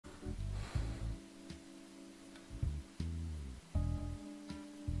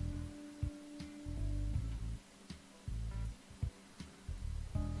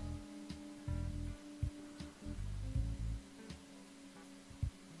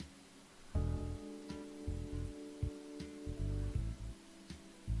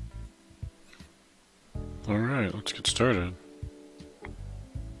Alright, let's get started.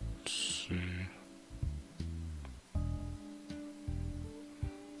 Let's see.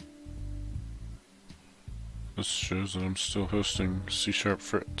 This shows that I'm still hosting C#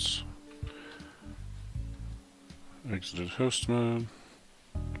 Fritz. Exited host mode.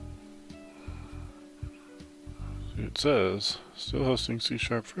 See, it says still hosting C#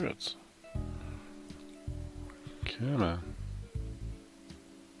 Fritz. Come on.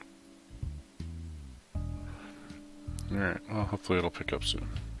 Alright, well, hopefully it'll pick up soon.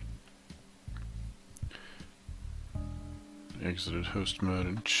 Exited host mode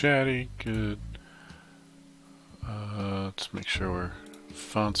and chatty, good. Let's make sure our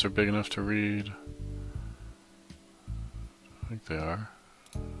fonts are big enough to read. I think they are.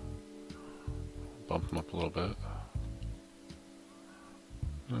 Bump them up a little bit.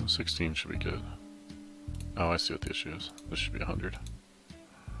 16 should be good. Oh, I see what the issue is. This should be 100.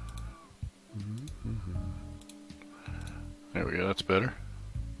 There we go, that's better.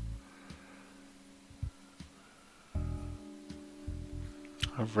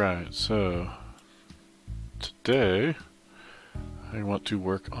 Alright, so today I want to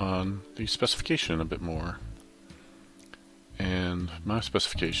work on the specification a bit more. And my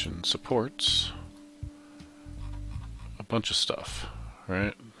specification supports a bunch of stuff,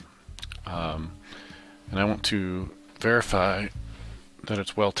 right? And I want to verify that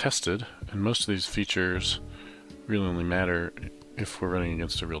it's well tested, and most of these features really only matter if we're running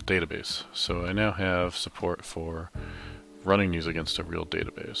against a real database. So I now have support for running these against a real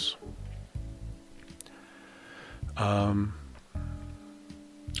database. And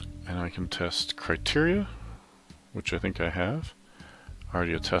I can test criteria, which I think I have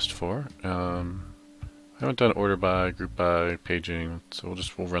already a test for. I haven't done order by, group by, paging, so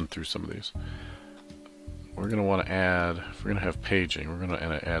we'll run through some of these. We're going to want to add, if we're going to have paging, we're going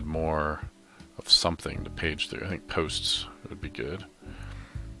to add more of something to page through. I think posts would be good.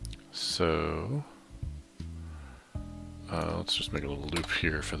 So let's just make a little loop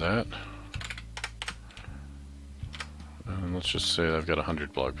here for that. And let's just say I've got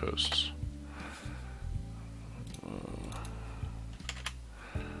 100 blog posts.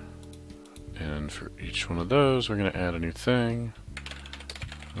 And for each one of those, we're going to add a new thing.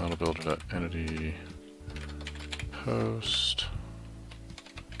 That'll build it at entity post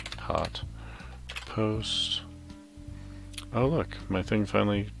hot post. Oh look, my thing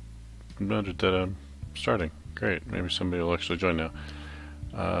finally noted that I'm starting. Great, maybe somebody will actually join now.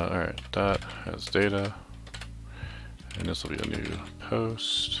 Alright, dot has data, and this will be a new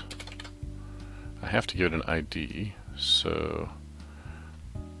post. I have to give it an ID, so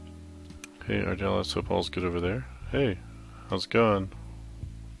hey Ardalis, hope all's good over there. Hey, how's it going?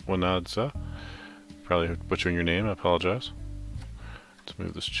 Wanadza? Probably butchering your name, I apologize. Let's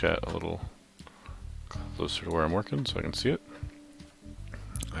move this chat a little closer to where I'm working so I can see it.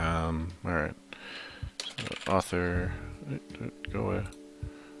 Alright. So author, go away.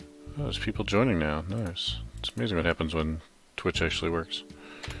 Oh, there's people joining now, nice. It's amazing what happens when Twitch actually works.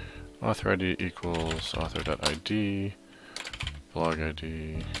 Author ID equals author.id, blog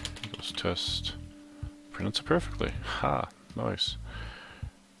ID equals test. Prints it perfectly. Ha, nice.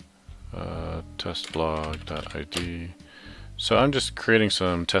 Test blog.id. So I'm just creating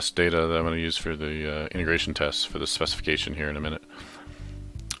some test data that I'm going to use for the integration tests for the specification here in a minute.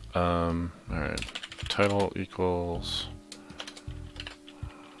 Alright, title equals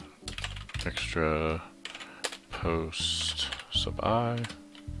extra post sub I,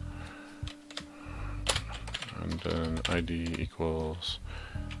 and then ID equals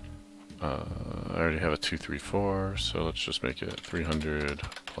I already have a 234, so let's just make it 300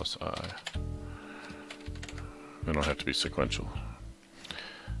 plus I. They don't have to be sequential.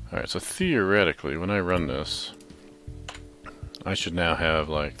 Alright, so theoretically, when I run this, I should now have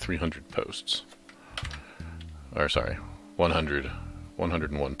like 300 posts. Or sorry,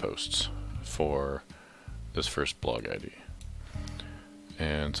 101 posts for this first blog ID.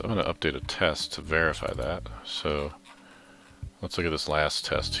 And so I'm going to update a test to verify that. So let's look at this last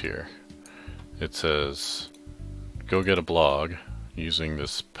test here. It says, go get a blog using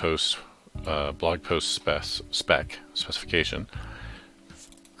this post blog post specification,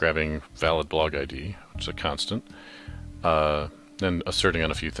 grabbing valid blog ID, which is a constant, then asserting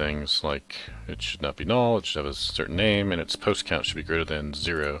on a few things like it should not be null, it should have a certain name, and its post count should be greater than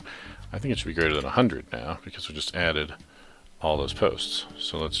 0. I think it should be greater than 100 now because we just added all those posts.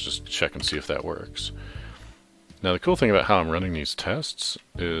 So let's just check and see if that works. Now the cool thing about how I'm running these tests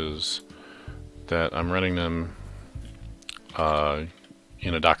is that I'm running them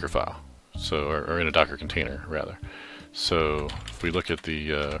in a Docker file. So, or in a Docker container, rather. So, if we look at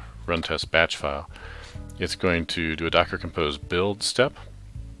the run test batch file, it's going to do a Docker Compose build step.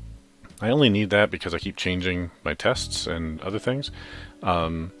 I only need that because I keep changing my tests and other things,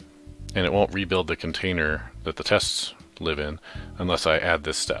 and it won't rebuild the container that the tests live in unless I add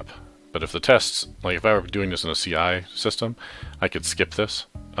this step. But if the tests, like if I were doing this in a CI system, I could skip this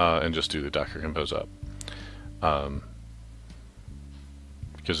and just do the Docker Compose up,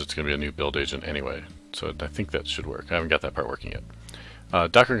 because it's going to be a new build agent anyway. So I think that should work. I haven't got that part working yet.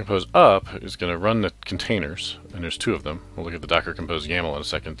 Docker Compose up is going to run the containers, and there's two of them. We'll look at the Docker Compose YAML in a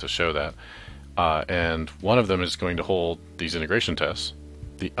second to show that. And one of them is going to hold these integration tests.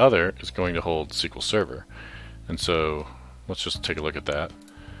 The other is going to hold SQL Server. And so let's just take a look at that.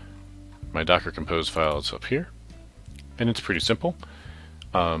 My Docker Compose file is up here, and it's pretty simple.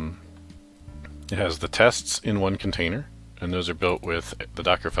 It has the tests in one container, and those are built with the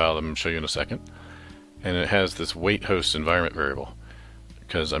Docker file that I'm going to show you in a second. And it has this wait host environment variable,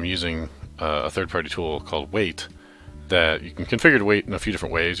 because I'm using a third-party tool called wait that you can configure to wait in a few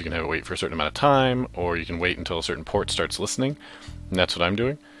different ways. You can have it wait for a certain amount of time, or you can wait until a certain port starts listening, and that's what I'm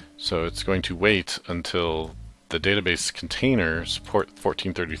doing. So it's going to wait until the database container port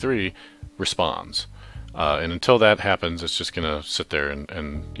 1433 responds, and until that happens, it's just going to sit there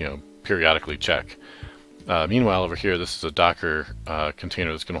and you know, periodically check. Meanwhile, over here, this is a Docker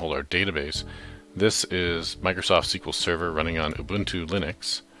container that's going to hold our database. This is Microsoft SQL Server running on Ubuntu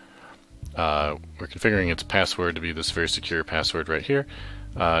Linux. We're configuring its password to be this very secure password right here,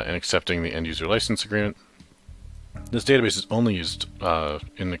 and accepting the end user license agreement. This database is only used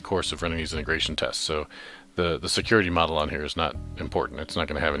in the course of running these integration tests, so the security model on here is not important. It's not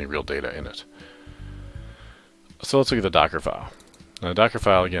going to have any real data in it. So let's look at the Docker file. Now, the Docker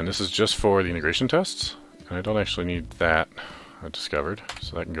file, again, this is just for the integration tests, and I don't actually need that, I discovered,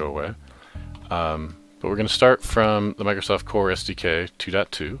 so that can go away. But we're going to start from the Microsoft Core SDK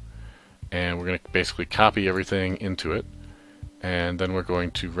 2.2, and we're going to basically copy everything into it, and then we're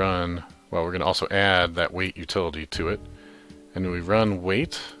going to run, well, we're going to also add that wait utility to it, and we run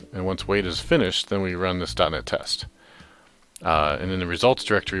wait, and once wait is finished, then we run this .NET test. And in the results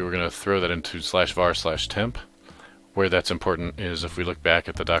directory, we're going to throw that into /var/temp. Where that's important is if we look back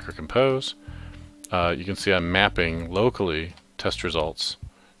at the Docker Compose, you can see I'm mapping locally test results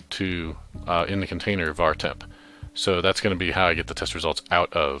to in the container var temp. So that's going to be how I get the test results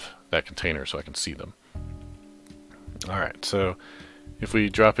out of that container so I can see them. Alright, so if we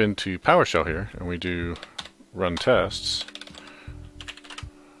drop into PowerShell here and we do run tests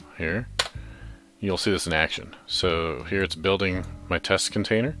here, you'll see this in action. So here it's building my test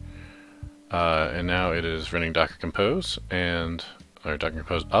container, and now it is running Docker Compose or Docker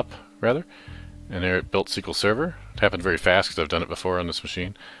Compose up rather. And there it built SQL Server. It happened very fast because I've done it before on this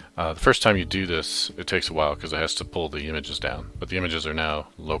machine. The first time you do this, it takes a while because it has to pull the images down. But the images are now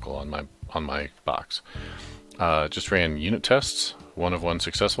local on my box. Just ran unit tests, 1 of 1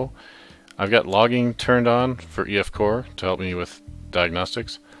 successful. I've got logging turned on for EF Core to help me with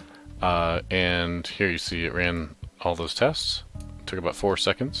diagnostics. And here you see it ran all those tests. It took about 4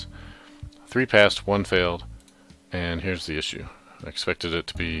 seconds. 3 passed, 1 failed, and here's the issue. I expected it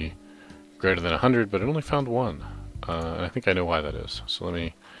to be greater than 100, but it only found 1. And I think I know why that is. So let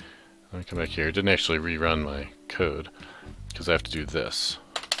me come back here. It didn't actually rerun my code because I have to do this.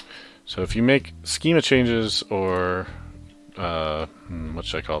 So if you make schema changes or what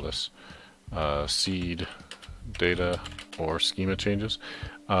should I call this? Seed data or schema changes,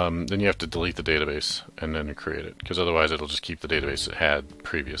 then you have to delete the database and then create it, because otherwise it'll just keep the database it had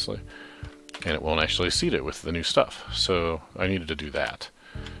previously and it won't actually seed it with the new stuff. So I needed to do that.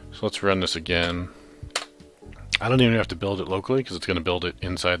 So let's run this again. I don't even have to build it locally because it's going to build it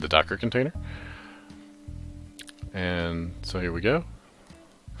inside the Docker container. And so here we go.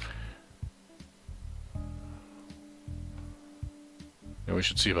 And we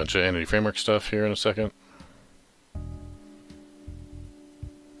should see a bunch of Entity Framework stuff here in a second.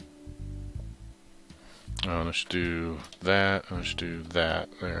 Oh, and I should do that, and I should do that.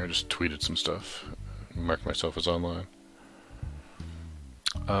 There, I just tweeted some stuff. Marked myself as online.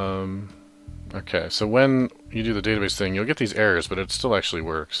 Okay, so when you do the database thing, you'll get these errors, but it still actually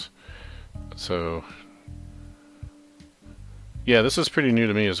works. So, yeah, this is pretty new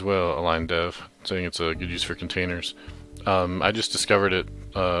to me as well, Align Dev, saying it's a good use for containers. I just discovered it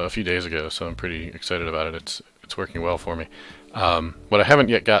a few days ago, so I'm pretty excited about it. It's working well for me. What I haven't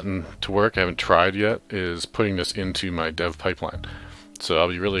yet gotten to work, I haven't tried yet, is putting this into my dev pipeline. So I'll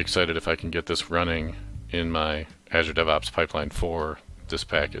be really excited if I can get this running in my Azure DevOps pipeline for this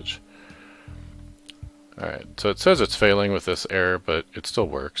package. Alright, so it says it's failing with this error, but it still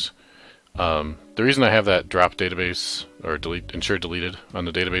works. The reason I have that drop database or ensure deleted on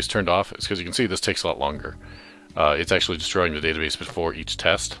the database turned off is because you can see this takes a lot longer. It's actually destroying the database before each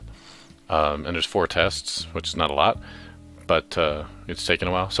test. And there's 4 tests, which is not a lot, but it's taken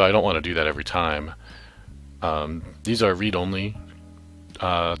a while. So I don't want to do that every time. These are read-only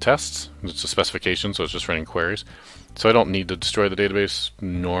tests. It's a specification, so it's just running queries. So I don't need to destroy the database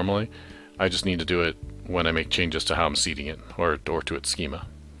normally. I just need to do it when I make changes to how I'm seeding it or to its schema.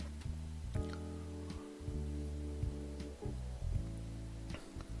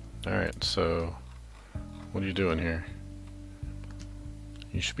 Alright, so what are you doing here?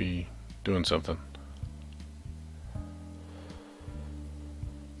 You should be doing something.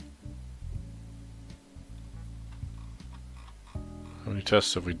 How many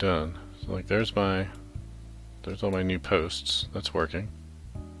tests have we done? So like there's all my new posts. That's working.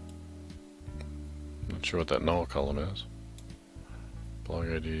 Not sure what that null column is. Blog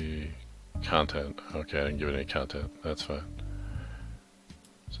ID, content. Okay, I didn't give it any content. That's fine.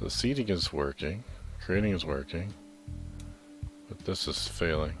 So the seeding is working, creating is working, but this is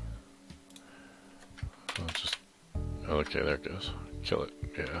failing. I'll just, okay, there it goes. Kill it,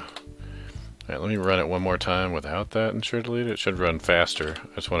 yeah. Alright, let me run it one more time without that ensure delete. It should run faster.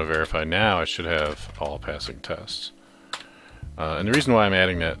 I just want to verify now I should have all passing tests. And the reason why I'm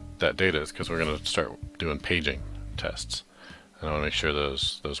adding that data is because we're going to start doing paging tests. And I want to make sure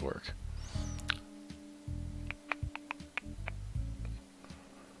those work.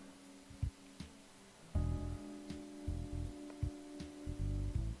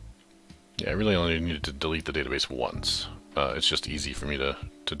 Yeah, I really only needed to delete the database once. It's just easy for me to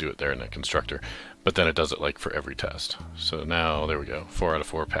do it there in that constructor. But then it does it like for every test. So now, there we go, 4 out of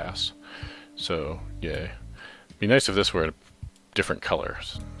 4 passed. So, yay. It'd be nice if this were a different color.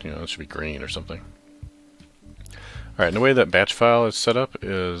 You know, it should be green or something. Alright, and the way that batch file is set up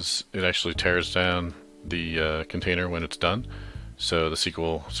is it actually tears down the container when it's done. So the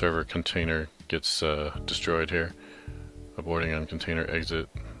SQL Server container gets destroyed here. Aborting on container exit.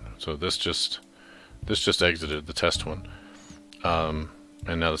 So this just exited the test one.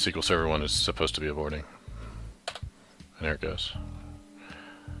 And now the SQL Server one is supposed to be aborting. And there it goes.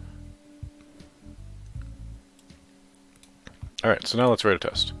 Alright, so now let's write a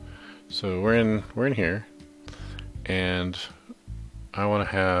test. So we're in here, and I want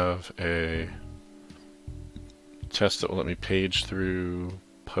to have a test that will let me page through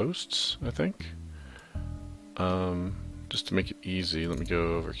posts, I think. Just to make it easy, let me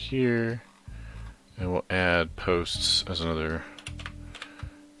go over here, and we'll add posts as another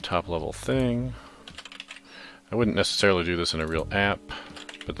top level thing. I wouldn't necessarily do this in a real app,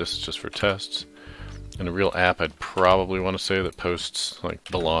 but this is just for tests. In a real app, I'd probably want to say that posts like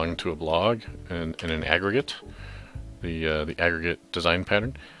belong to a blog and an aggregate, the aggregate design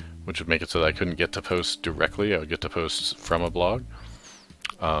pattern, which would make it so that I couldn't get to posts directly. I would get to posts from a blog.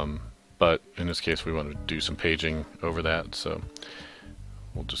 But in this case, we want to do some paging over that, so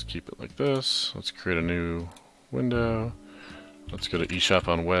we'll just keep it like this. Let's create a new window. Let's go to eShop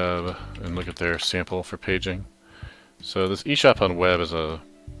on Web and look at their sample for paging. So this eShop on Web is a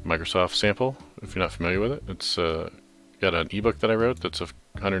Microsoft sample, if you're not familiar with it. It's got an ebook that I wrote that's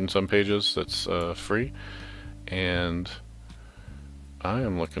 100 and some pages that's free. And I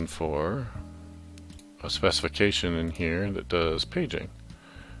am looking for a specification in here that does paging.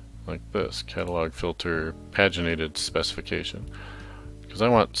 Like this, catalog filter paginated specification. Because I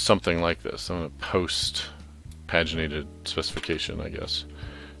want something like this. I want a post paginated specification, I guess.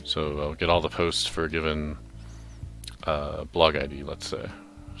 So I'll get all the posts for a given blog ID, let's say.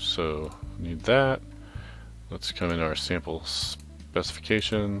 So need that. Let's come into our sample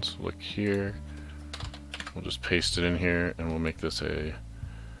specifications, look here. We'll just paste it in here and we'll make this a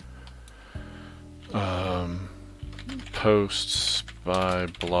posts by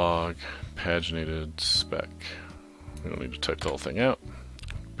blog paginated spec. We don't need to type the whole thing out.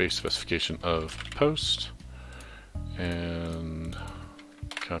 Base specification of post, and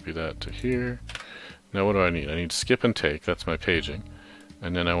copy that to here. Now what do I need? I need skip and take, that's my paging,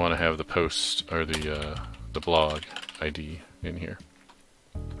 and then I want to have the post or the blog ID in here.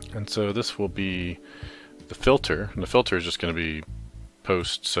 And so this will be the filter, and the filter is just going to be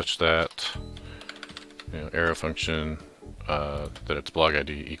post such that, you know, arrow function that its blog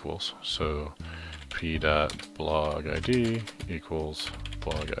ID equals. So p.blog ID equals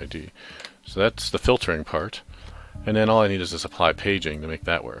blog ID. So that's the filtering part. And then all I need is this apply paging to make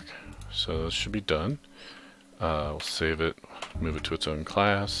that work. So this should be done. We'll save it, move it to its own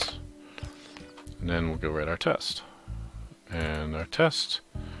class, and then we'll go write our test. And our test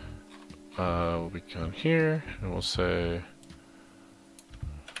will be down here, and we'll say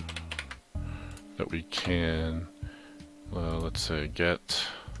that we can, let's say, get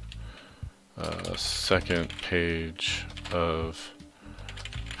a second page of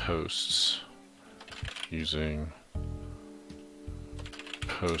posts using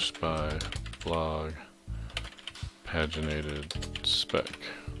post by blog paginated spec.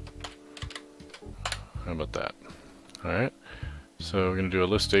 How about that? Alright, so we're going to do a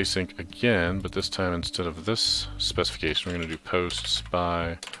list async again, but this time instead of this specification, we're going to do posts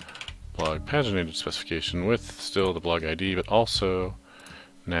by blog paginated specification with still the blog ID, but also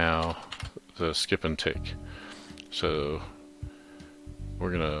now the skip and take. So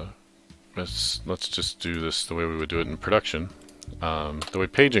we're gonna let's just do this the way we would do it in production. The way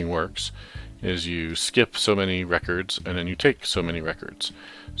paging works is you skip so many records and then you take so many records.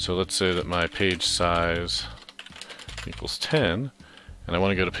 So let's say that my page size equals 10 and I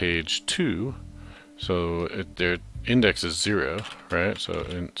want to go to page 2, so their index is 0, right? So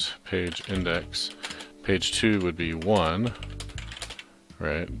int page index, page 2 would be 1,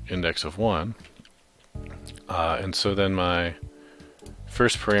 right? Index of 1. And so then my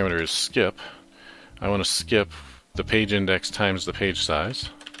first parameter is skip. I want to skip the page index times the page size.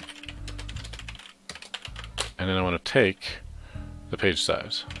 And then I want to take the page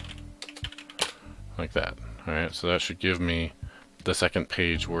size. Like that. Alright, so that should give me the second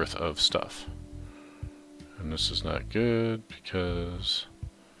page worth of stuff. And this is not good because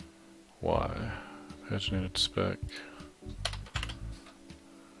why? Paginated spec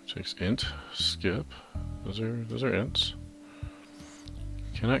takes int skip. Those are ints.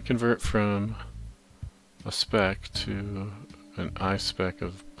 Cannot convert from a spec to an iSpec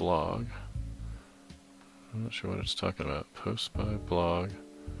of blog. I'm not sure what it's talking about. Post by blog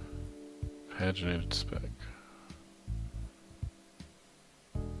paginated spec.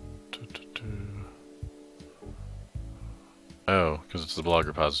 Oh, because it's the blog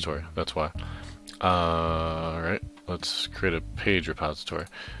repository. That's why. Alright, let's create a page repository.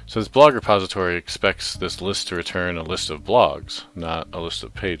 So this blog repository expects this list to return a list of blogs, not a list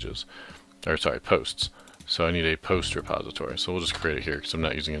of pages. Or sorry, posts. So I need a post repository. So we'll just create it here because I'm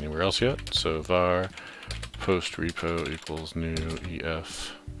not using it anywhere else yet. So var post repo equals new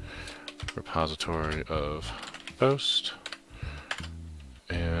ef repository of post.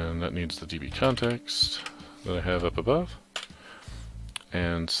 And that needs the DB context that I have up above.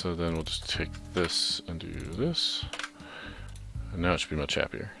 And so then we'll just take this and do this. And now it should be much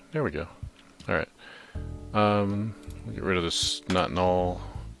happier. There we go. Alright. We'll get rid of this not null.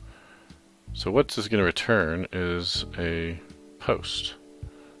 So what this is going to return is a post.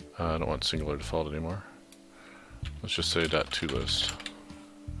 I don't want singular default anymore. Let's just say .toList.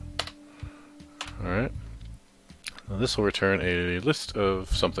 Alright. Now this will return a list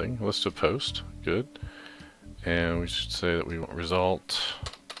of something, a list of post. Good. And we should say that we want result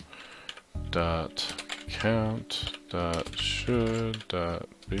dot count dot should dot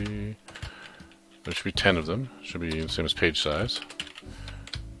be. There should be 10 of them. Should be the same as page size.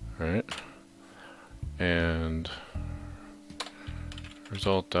 Alright. And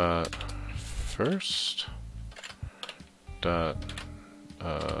result dot first dot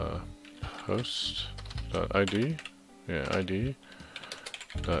post dot ID. Yeah, ID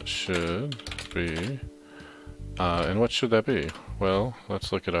dot should be. And what should that be? Well,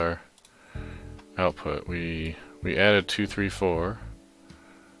 let's look at our output. We added 2, 3, 4,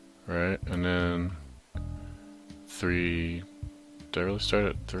 right? And then 3. Did I really start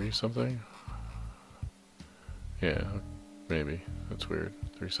at 3 something? Yeah, maybe. That's weird.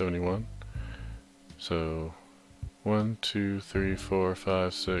 371. So 1, 2, 3, 4,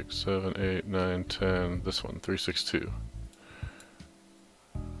 5, 6, 7, 8, 9, 10. This one, 362.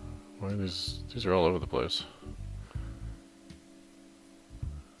 Why are these are all over the place.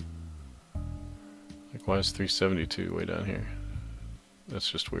 Like, why is 372 way down here? That's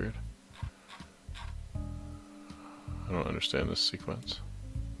just weird. I don't understand this sequence.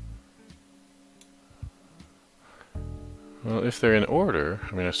 Well, if they're in order,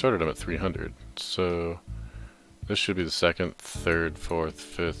 I mean, I started them at 300, so this should be the second, third, fourth,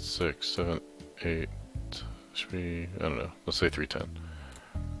 fifth, sixth, seventh, eighth. Should be, I don't know, let's say 310.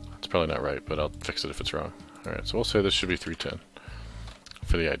 It's probably not right, but I'll fix it if it's wrong. Alright, so we'll say this should be 310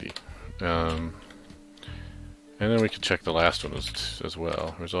 for the ID. And then we can check the last one as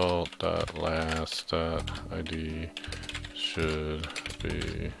well. Result.last.id should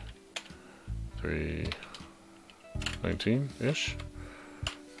be 319-ish.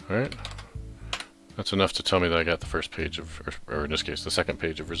 Alright. That's enough to tell me that I got the first page of, or in this case, the second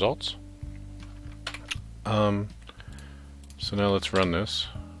page of results. So now let's run this.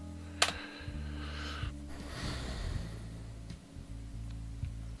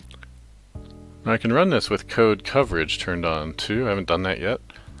 Now I can run this with code coverage turned on too. I haven't done that yet.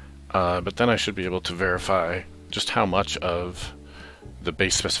 But then I should be able to verify just how much of the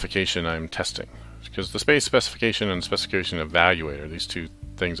base specification I'm testing. Because the base specification and specification evaluator, these two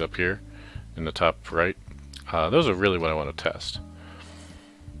things up here in the top right, those are really what I want to test.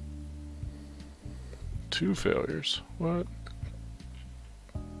 2 failures. What?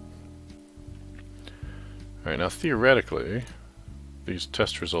 Alright, now theoretically, these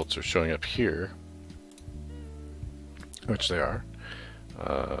test results are showing up here, which they are.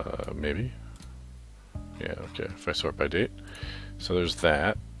 Maybe. Yeah, okay, if I sort by date. So there's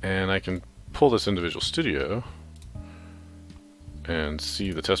that, and I can pull this individual studio and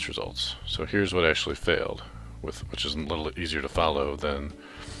see the test results. So here's what actually failed, which is a little easier to follow than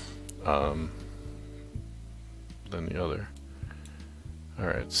the other.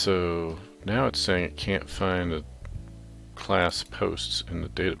 Alright, so now it's saying it can't find a class posts in the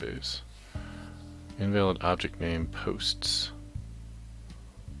database. Invalid object name posts.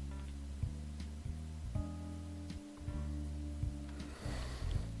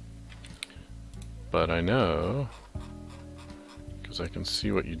 But I know, because I can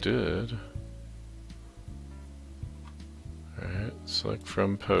see what you did. Alright, select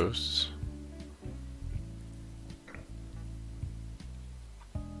from posts.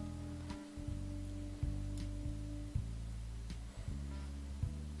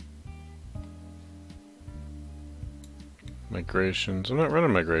 Migrations. I'm not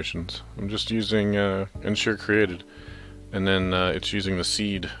running migrations. I'm just using ensure created. And then it's using the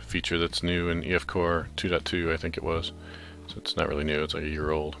seed feature that's new in EF Core 2.2, I think it was. So it's not really new, it's like a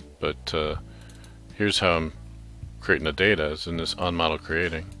year old. But here's how I'm creating the data, is in this onModel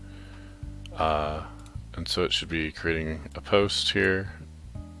creating. And so it should be creating a post here.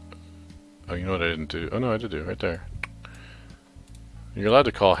 Oh, you know what I didn't do? Oh no, I did do it right there. You're allowed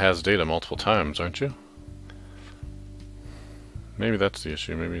to call has data multiple times, aren't you? Maybe that's the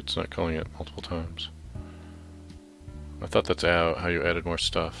issue. Maybe it's not calling it multiple times. I thought that's how you added more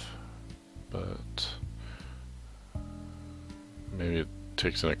stuff, but maybe it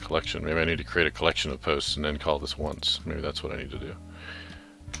takes in a collection. Maybe I need to create a collection of posts and then call this once. Maybe that's what I need to do.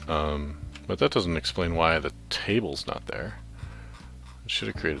 But that doesn't explain why the table's not there. I should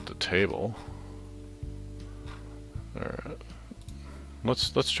have created the table. Alright.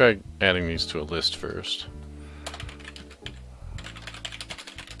 Let's try adding these to a list first.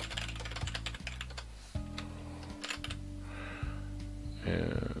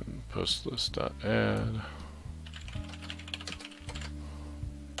 And post list.add. And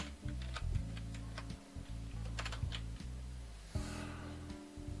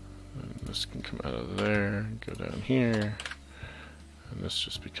this can come out of there, go down here, and this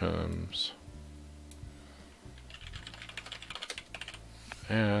just becomes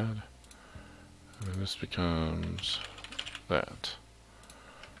add, and then this becomes that.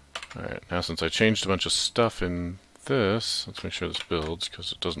 Alright, now since I changed a bunch of stuff in this, let's make sure this builds,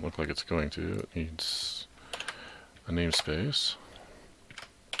 because it doesn't look like it's going to. It needs a namespace.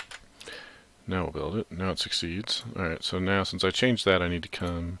 Now we'll build it. Now it succeeds. Alright, so now since I changed that, I need to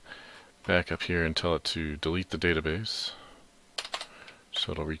come back up here and tell it to delete the database.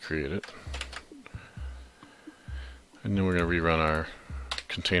 So it'll recreate it. And then we're going to rerun our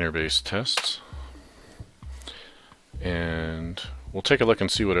container-based tests. And we'll take a look and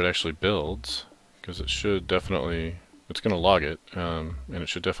see what it actually builds. Because it should definitely, it's going to log it, and it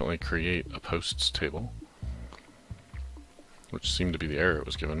should definitely create a posts table, which seemed to be the error it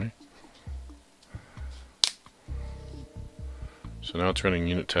was giving me. So now it's running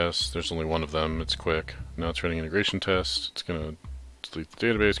unit tests. There's only one of them. It's quick. Now it's running integration tests. It's going to delete the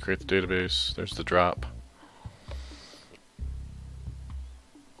database, create the database. There's the drop.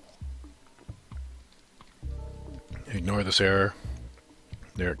 Ignore this error.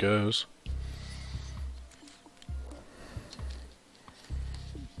 There it goes.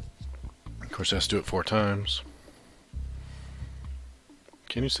 Of course, it has to do it 4 times.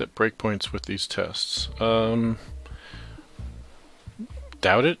 Can you set breakpoints with these tests?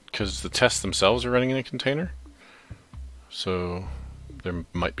 Doubt it, because the tests themselves are running in a container. So there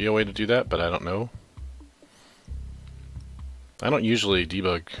might be a way to do that, but I don't know. I don't usually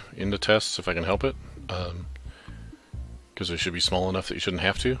debug into tests if I can help it, because they should be small enough that you shouldn't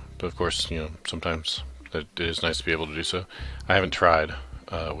have to. But of course, you know, sometimes it is nice to be able to do so. I haven't tried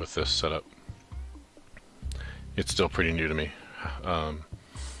with this setup. It's still pretty new to me.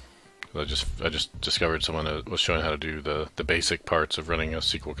 I just discovered someone that was showing how to do the basic parts of running a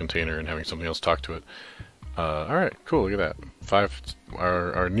SQL container and having something else talk to it. Alright, cool, look at that.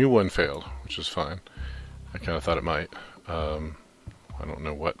 Our new one failed, which is fine. I kind of thought it might. I don't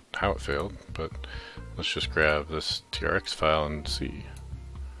know how it failed, but let's just grab this TRX file and see.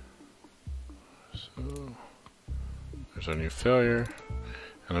 So there's our new failure,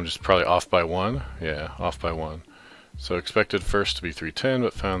 and I'm just probably off by 1. Yeah, off by 1. So expected first to be 310,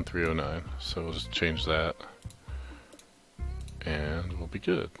 but found 309. So we'll just change that, and we'll be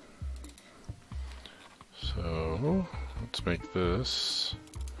good. So let's make this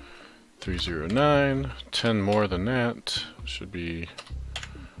 309, 10 more than that, should be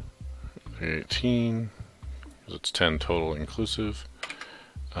 318, because it's 10 total inclusive.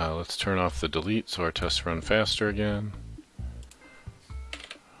 Let's turn off the delete so our tests run faster again.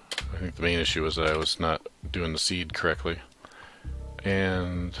 I think the main issue was that I was not doing the seed correctly.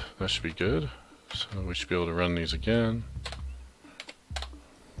 And that should be good. So we should be able to run these again.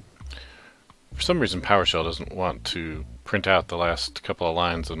 For some reason PowerShell doesn't want to print out the last couple of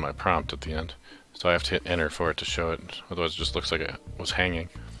lines in my prompt at the end. So I have to hit enter for it to show it. Otherwise it just looks like it was hanging.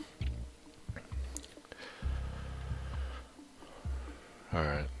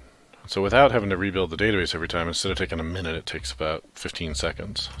 Alright. So without having to rebuild the database every time, instead of taking a minute, it takes about 15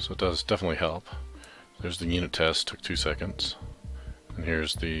 seconds. So it does definitely help. There's the unit test, took 2 seconds. And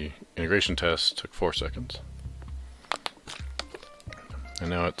here's the integration test, took 4 seconds. And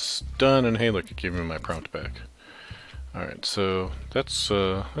now it's done, and hey look, it gave me my prompt back. Alright, so that's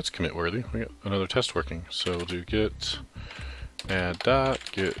commit worthy. We got another test working. So we'll do git add dot,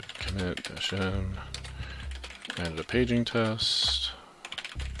 git commit dash n, added a paging test,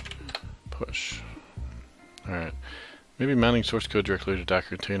 push. Alright, maybe mounting source code directly to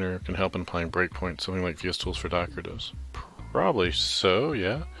Docker container can help in applying breakpoints, something like VS Tools for Docker does. Probably so,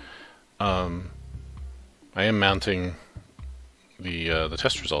 yeah. I am mounting the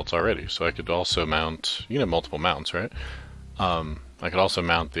test results already, so I could also mount, you can have multiple mounts, right? I could also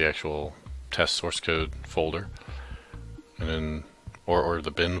mount the actual test source code folder, and then, or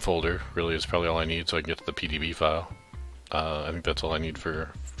the bin folder really is probably all I need, so I can get to the PDB file. I think that's all I need for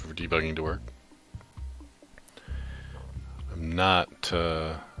debugging to work. I'm not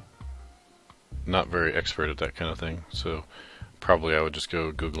very expert at that kind of thing, so probably I would just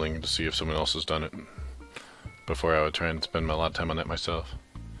go Googling to see if someone else has done it before I would try and spend a lot of time on that myself.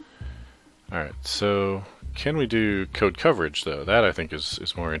 Alright, so can we do code coverage though? That I think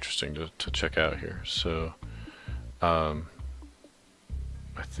is more interesting to check out here. So I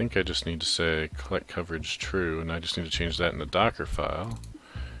think I just need to say collect coverage true, and I just need to change that in the Docker file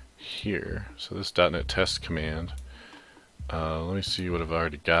here. So this .NET test command, let me see what I've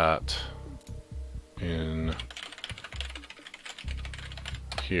already got in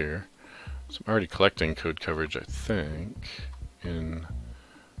here. So I'm already collecting code coverage, I think, in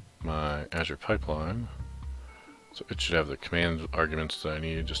my Azure pipeline. So it should have the command arguments that I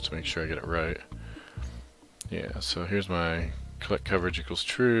need just to make sure I get it right. Yeah, so here's my collect coverage equals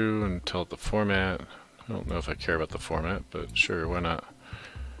true, and tell it the format. I don't know if I care about the format, but sure, why not?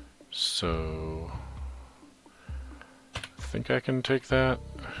 So I think I can take that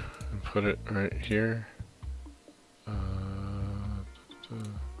and put it right here.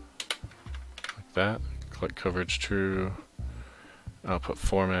 Like that. Collect coverage true. Output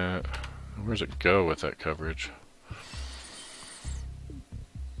format. Where does it go with that coverage?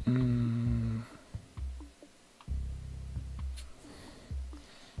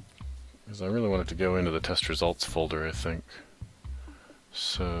 Because I really want it to go into the test results folder, I think.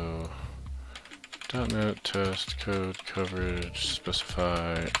 So .NET test code coverage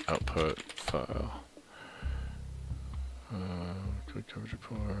specify output file. Code coverage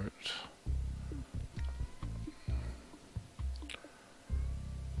report.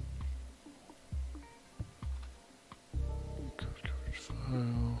 Code coverage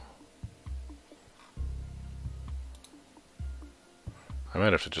file. I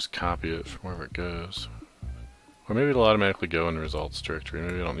might have to just copy it from wherever it goes. Or maybe it'll automatically go in the results directory.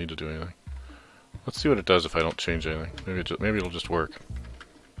 Maybe I don't need to do anything. Let's see what it does if I don't change anything. Maybe it'll just work.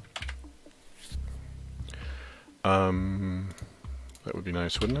 That would be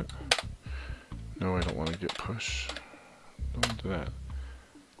nice, wouldn't it? No, I don't want to get push. Don't want to do that.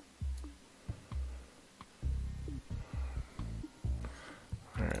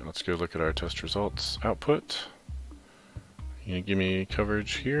 Alright, let's go look at our test results output. You gonna give me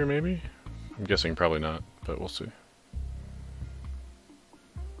coverage here, maybe? I'm guessing probably not, but we'll see.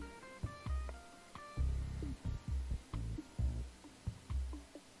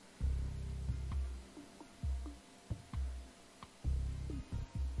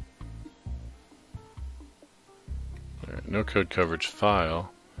 Alright, no code coverage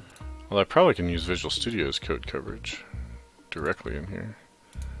file. Well, I probably can use Visual Studio's code coverage directly in here.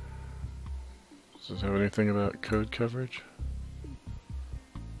 Does it have anything about code coverage?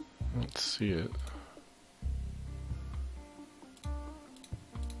 Let's see it.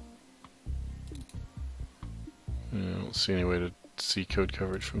 I don't see any way to see code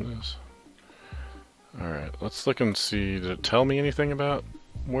coverage from this. Alright, let's look and see, did it tell me anything about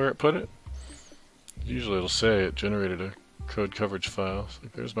where it put it? Usually it'll say it generated a code coverage file. So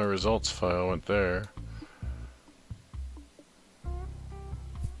there's my results file, went there.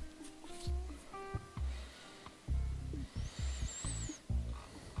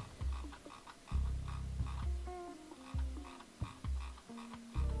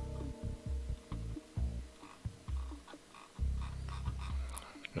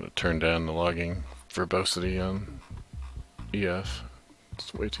 Gotta turn down the logging verbosity on EF.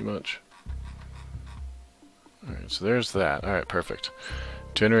 It's way too much. Alright, so there's that. Alright, perfect.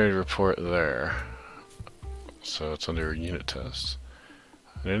 Generated report there. So it's under unit tests.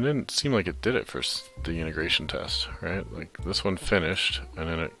 And it didn't seem like it did it for the integration test, right? Like this one finished, and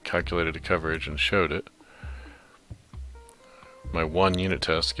then it calculated a coverage and showed it. My one unit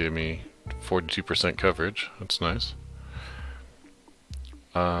test gave me 42% coverage. That's nice.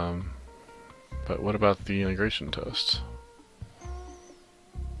 But what about the integration tests?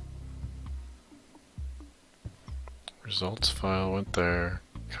 Results file went there,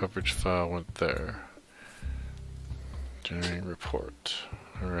 coverage file went there. Generating report.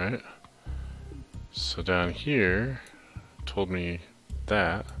 Alright. So down here, it told me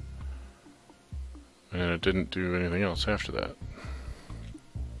that, and it didn't do anything else after that.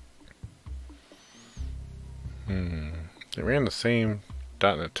 It ran the same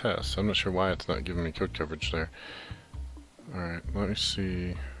 .NET test. I'm not sure why it's not giving me code coverage there. Alright, let me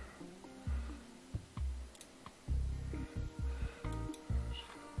see.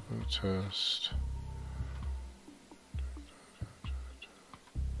 Test.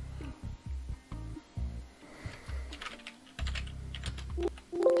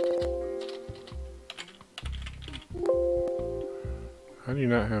 How do you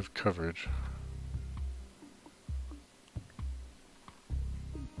not have coverage?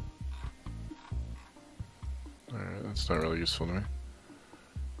 Alright, that's not really useful to me.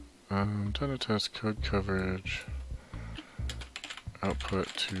 Data test code coverage. Output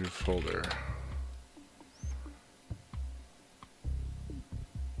to folder.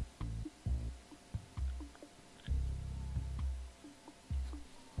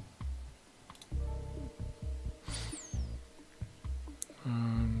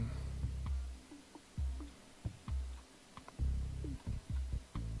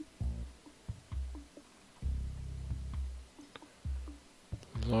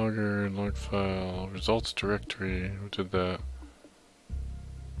 Logger, log file, results directory. Who did that?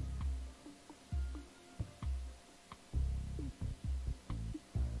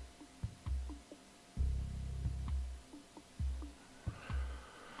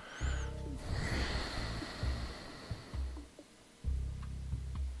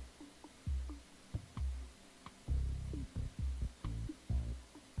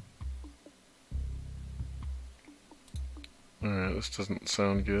 Alright, this doesn't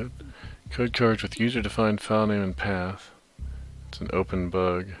sound good. Code coverage with user-defined file name and path. It's an open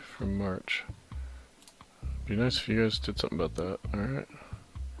bug from March. It'd be nice if you guys did something about that. Alright.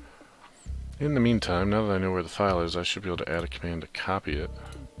 In the meantime, now that I know where the file is, I should be able to add a command to copy it.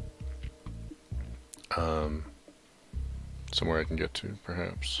 Somewhere I can get to,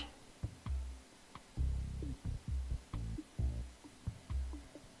 perhaps.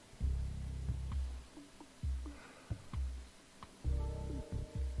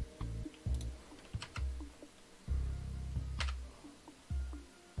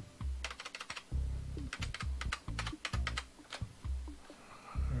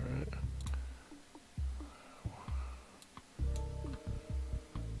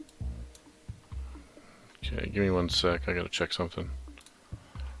 Okay, give me 1 sec, I gotta check something.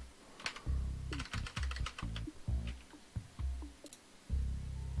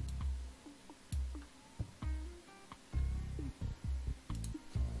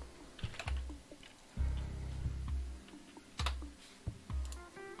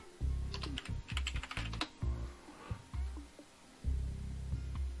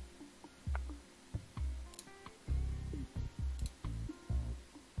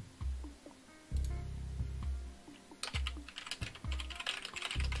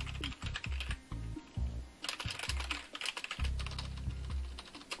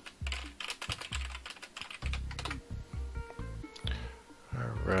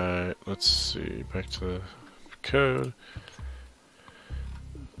 Right, let's see, back to the code.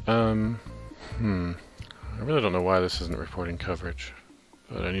 I really don't know why this isn't reporting coverage,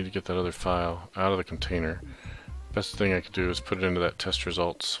 but I need to get that other file out of the container best thing I could do is put it into that test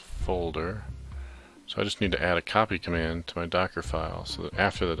results folder. So I just need to add a copy command to my Docker file so that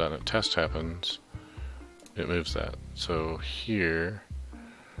after the .NET test happens, it moves that. So here,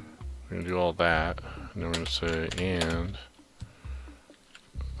 we're going to do all that, and then we're going to say, and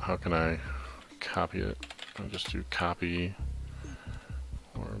how can I copy it? I'll just do copy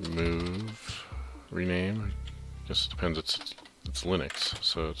or move, rename. I guess it depends, it's Linux,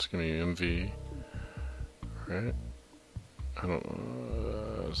 so it's going to be MV, right? I don't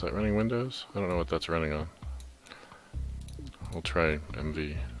is that running Windows? I don't know what that's running on. We'll try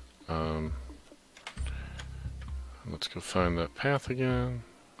MV. Let's go find that path again.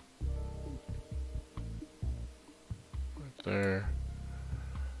 Right there.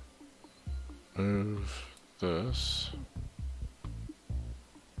 Move this.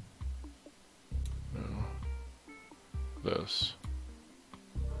 No. This.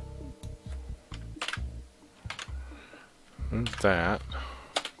 Move that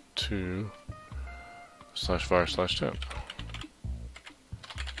to /var/temp.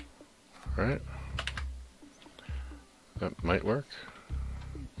 Right? That might work.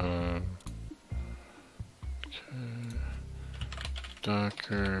 Okay.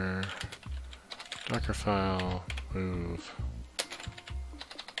 Docker file, move,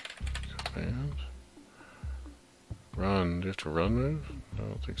 command, run. Do you have to run move? I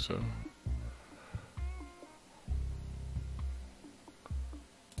don't think so.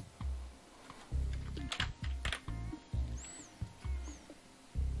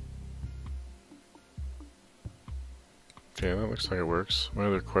 Okay, that looks like it works. My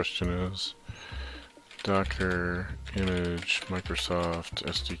other question is Docker image Microsoft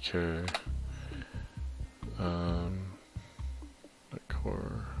SDK net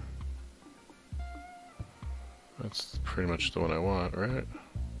core. That's pretty much the one I want, right?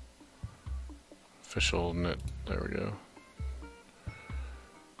 Official net. There we go.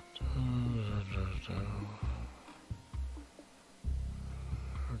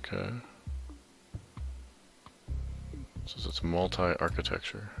 Okay. Says it's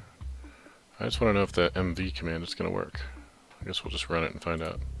multi-architecture. I just want to know if that MV command is going to work. I guess we'll just run it and find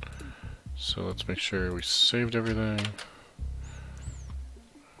out. So let's make sure we saved everything.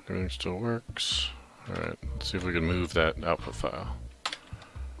 Everything still works. Alright, let's see if we can move that output file.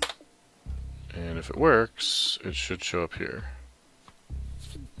 And if it works, it should show up here.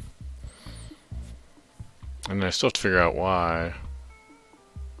 And I still have to figure out why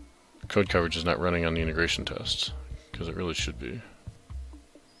code coverage is not running on the integration tests, because it really should be.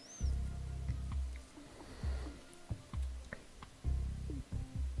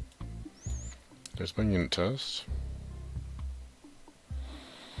 There's my unit test.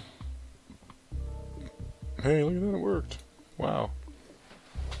 Hey, look at that, it worked. Wow.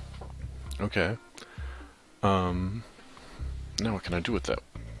 Okay. Now what can I do with that?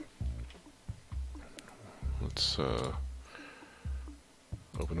 Let's open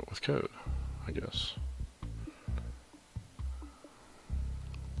it with code, I guess.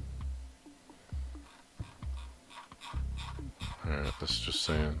 Alright, this is just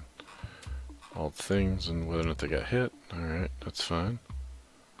saying all things and whether or not they got hit. Alright, that's fine.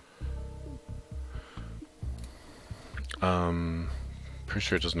 Pretty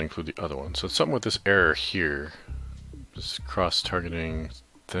sure it doesn't include the other one. So it's something with this error here. This cross-targeting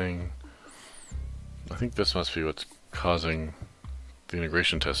thing. I think this must be what's causing the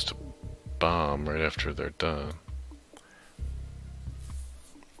integration test to bomb right after they're done.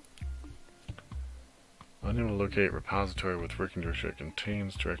 Unable to locate repository with working directory that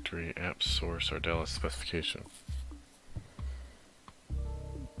contains directory app source Ardalis.Specification.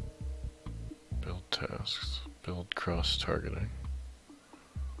 Build tasks. Build cross-targeting.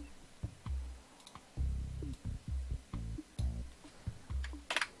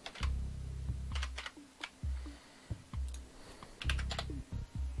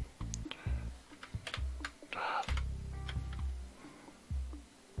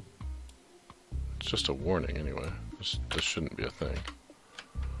 It's just a warning anyway. This shouldn't be a thing.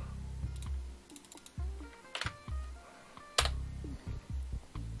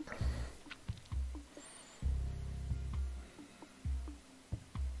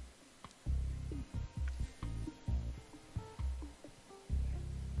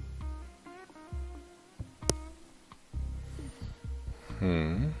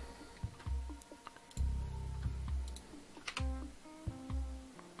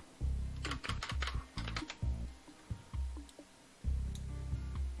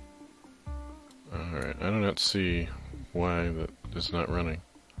 Alright, I do not see why that is not running.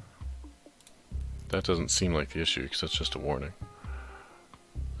 That doesn't seem like the issue because that's just a warning.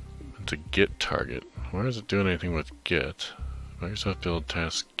 And to get target, why is it doing anything with Git? Microsoft build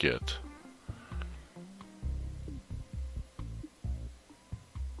task Git.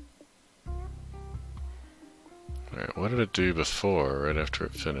 Alright, what did it do before, right after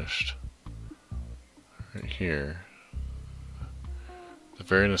it finished? Right here. The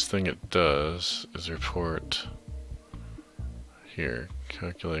very next thing it does is report here,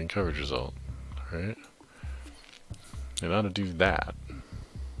 calculating coverage result, right? It ought to do that.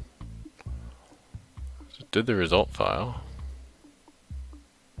 So it did the result file.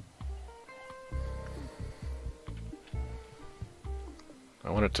 I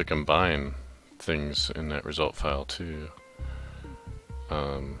want it to combine things in that result file too.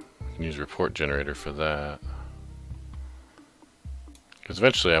 I can use report generator for that. Because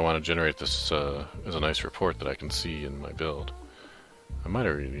eventually I want to generate this as a nice report that I can see in my build. I might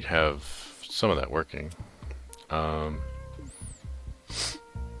already have some of that working. I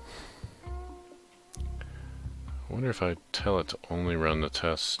wonder if I tell it to only run the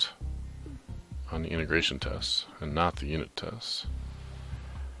test on the integration tests and not the unit tests.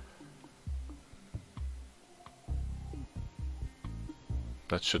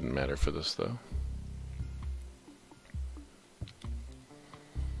 That shouldn't matter for this though.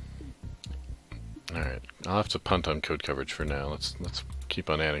 Alright, I'll have to punt on code coverage for now. Let's keep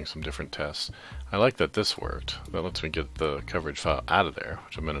on adding some different tests. I like that this worked. That lets me get the coverage file out of there,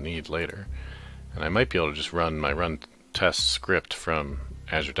 which I'm going to need later. And I might be able to just run my run test script from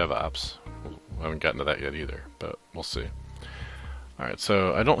Azure DevOps. I haven't gotten to that yet either, but we'll see. Alright,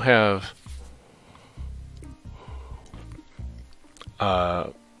 so I don't have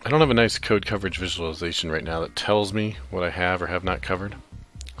a nice code coverage visualization right now that tells me what I have or have not covered.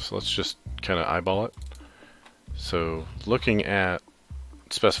 So let's just kind of eyeball it. So looking at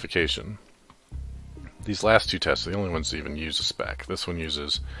specification, these last two tests are the only ones that even use a spec. This one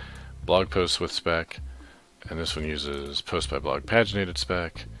uses blog posts with spec, and this one uses post by blog paginated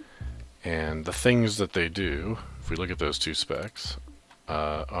spec. And the things that they do, if we look at those two specs,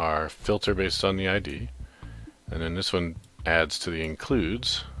 are filter based on the ID, and then this one adds to the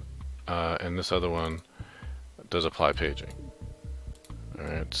includes, and this other one does apply paging.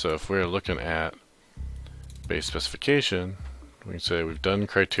 Alright, so if we're looking at base specification, we can say we've done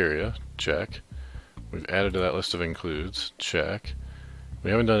criteria, check. We've added to that list of includes, check. We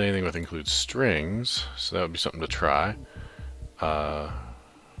haven't done anything with include strings, so that would be something to try. And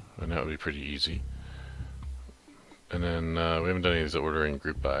that would be pretty easy. And then we haven't done any of these ordering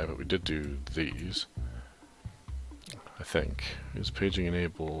group by, but we did do these. I think. Is paging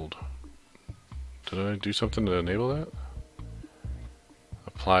enabled? Did I do something to enable that?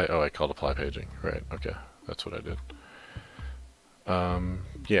 Apply, oh, I called apply paging. Right, okay. That's what I did.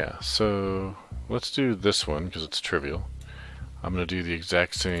 Yeah, so let's do this one because it's trivial. I'm going to do the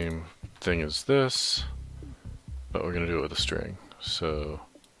exact same thing as this, but we're going to do it with a string. So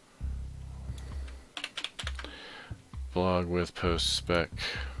blog with post spec,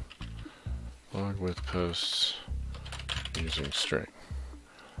 blog with posts using string,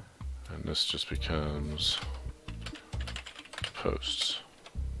 and this just becomes posts.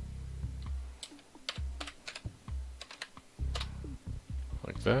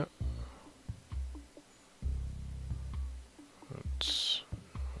 Like that. Let's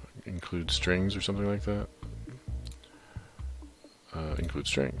include strings or something like that. Include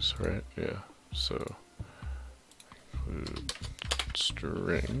strings, right? Yeah. So include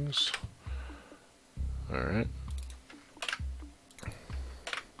strings. Alright.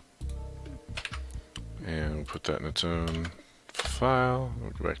 And we'll put that in its own file.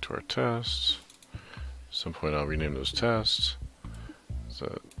 We'll go back to our tests. At some point I'll rename those tests.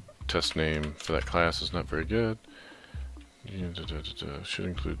 The test name for that class is not very good. Should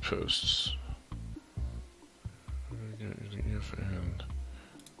include posts. If and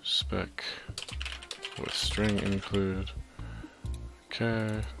spec with string include.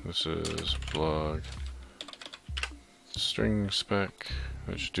 Okay, this is blog string spec.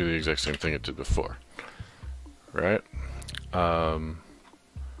 It should do the exact same thing it did before. Right? So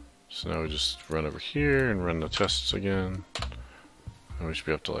now we just run over here and run the tests again. And we should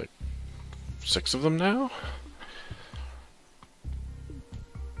be up to like 6 of them now.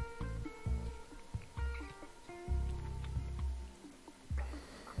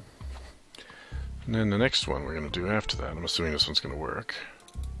 And then the next one we're going to do after that, I'm assuming this one's going to work,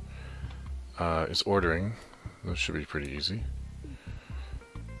 is ordering. That should be pretty easy.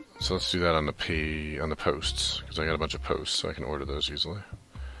 So let's do that on the posts, because I got a bunch of posts, so I can order those easily.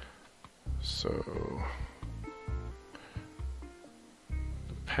 So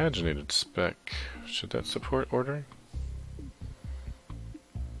the paginated spec, should that support ordering?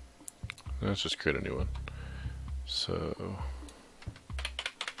 Let's just create a new one. So,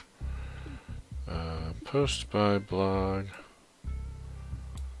 post by blog,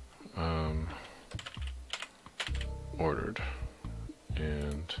 ordered,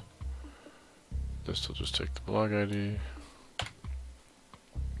 and this will just take the blog ID,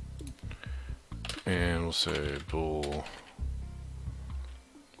 and we'll say bool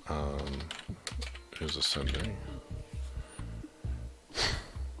is ascending,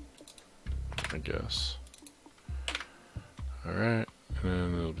 I guess. Alright, and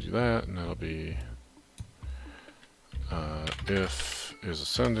then it'll do that, and that'll be if is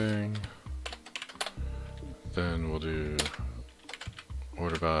ascending, then we'll do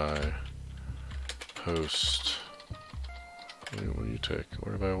order by post. What do you take?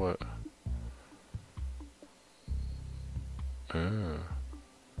 Order by what?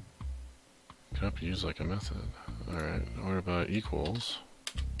 Cannot be used like a method. Alright, order by equals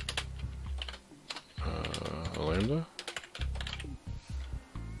a lambda.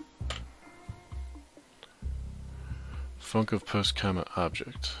 Func of post comma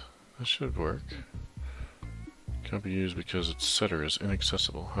object. That should work. Can't be used because its setter is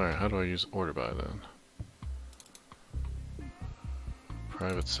inaccessible. Alright, how do I use order by then?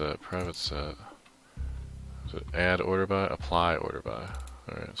 Private set, private set. Is it add order by? Apply order by.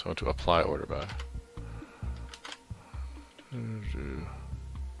 Alright, so I want to apply order by.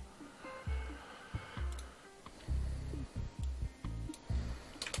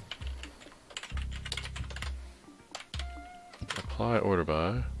 Apply order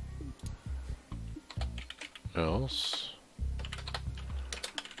by, else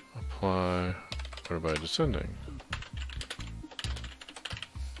apply order by descending.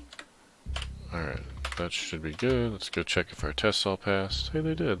 Alright, that should be good. Let's go check if our tests all passed. Hey,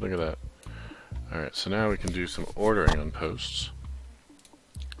 they did. Look at that. Alright, so now we can do some ordering on posts.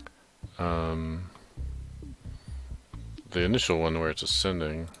 The initial one where it's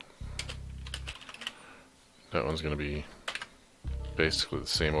ascending, that one's going to be basically the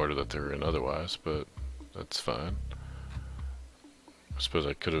same order that they were in otherwise, but that's fine. I suppose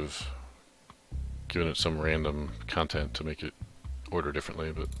I could have given it some random content to make it order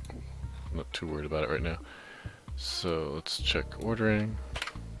differently, but I'm not too worried about it right now. So let's check ordering.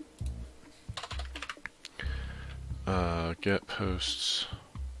 Get posts.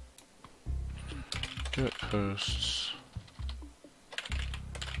 Get posts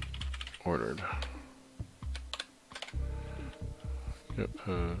ordered. Get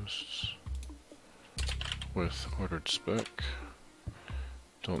posts with ordered spec.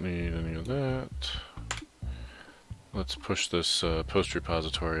 Don't need any of that. Let's push this post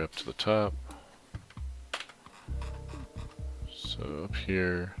repository up to the top. So up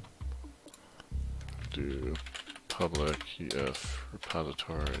here, do public ef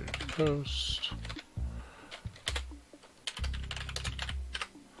repository post.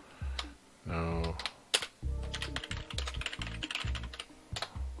 No.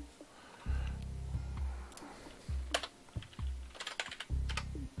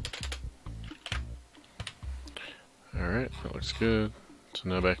 Alright, that looks good. So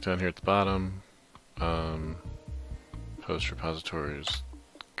now back down here at the bottom, post repository is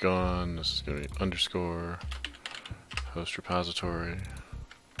gone. This is going to be underscore post repository,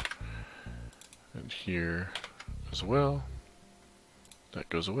 and here as well. That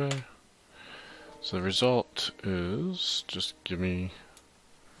goes away. So the result is just give me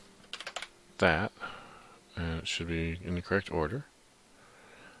that, and it should be in the correct order.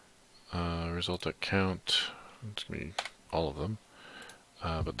 Result.count. It's going to be all of them.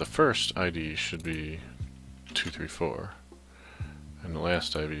 But the first ID should be 234. And the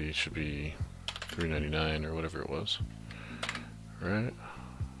last ID should be 399 or whatever it was. Right?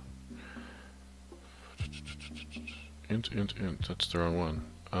 Int. That's the wrong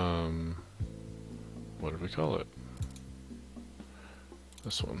one. What did we call it?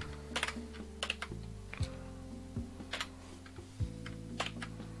 This one.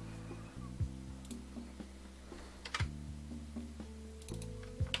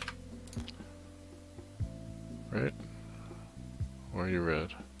 Right? Or are you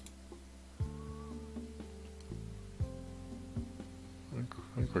red? I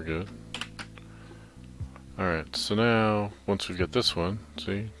think we're good. Alright, so now, once we get this one,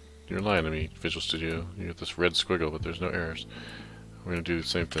 see? You're lying to me, Visual Studio. You get this red squiggle, but there's no errors. We're going to do the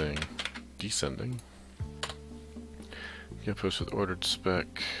same thing. Descending. Get post with ordered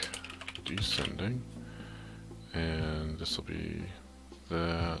spec. Descending. And this will be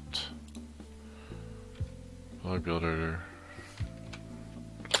that. Blog builder.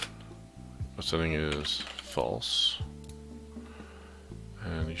 Ascending is false.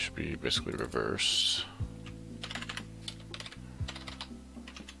 And these should be basically reversed.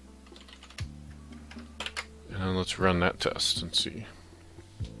 And let's run that test and see.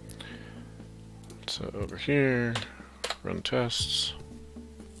 So over here, run tests.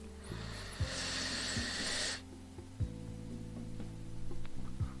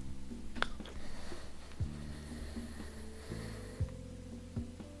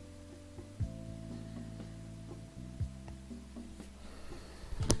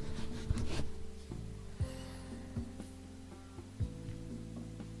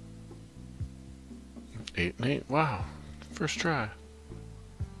 Eight and 8. Wow. First try.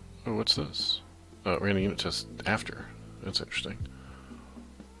 Oh, what's this? Oh, it ran a unit test after. That's interesting.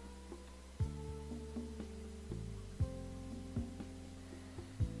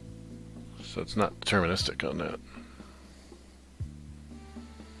 So it's not deterministic on that.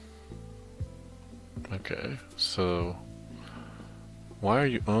 Okay, so why are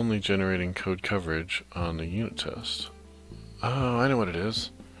you only generating code coverage on the unit test? Oh, I know what it is.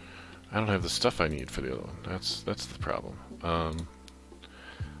 I don't have the stuff I need for the other one. That's the problem.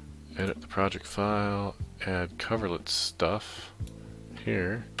 Edit the project file, add coverlet stuff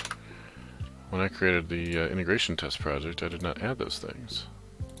here. When I created the integration test project, I did not add those things.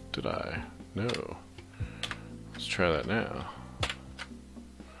 Did I? No. Let's try that now.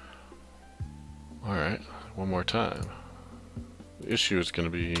 Alright, one more time. The issue is going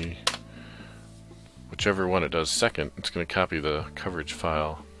to be whichever one it does second, it's going to copy the coverage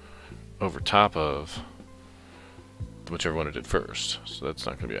file over top of whichever one it did first. So that's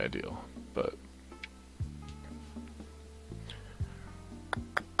not going to be ideal, but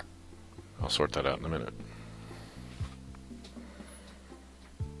I'll sort that out in a minute.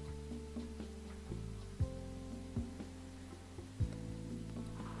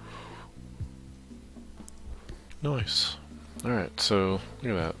 Nice. Alright, so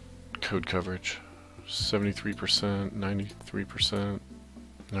look at that code coverage. 73%, 93%.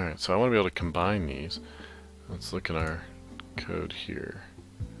 Alright, so I want to be able to combine these. Let's look at our code here.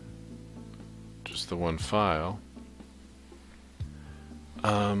 Just the one file.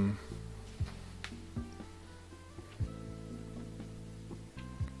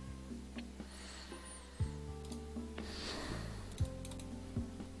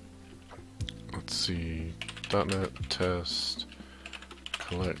 Let's see. .NET test,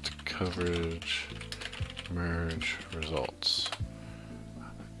 collect coverage, merge results.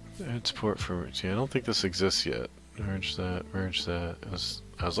 Add support for, see, I don't think this exists yet. Merge that, merge that.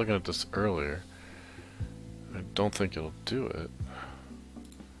 I was looking at this earlier. I don't think it'll do it.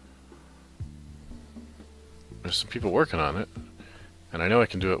 There's some people working on it, and I know I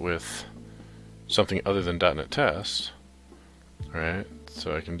can do it with something other than .NET test. Alright,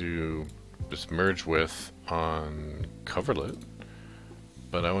 so I can do just merge with on coverlet,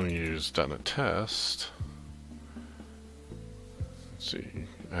 but I want to use .NET test. Let's see.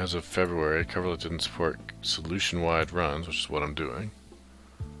 As of February, coverlet didn't support solution-wide runs, which is what I'm doing.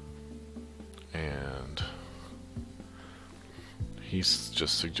 And he's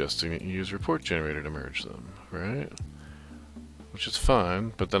just suggesting that you use report generator to merge them, right? Which is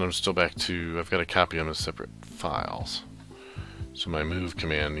fine, but then I'm still back to, I've got to copy them as separate files. So my move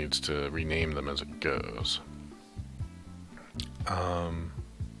command needs to rename them as it goes. How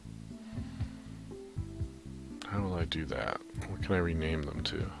will I do that? What can I rename them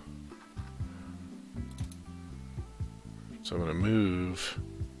to? So I'm going to move...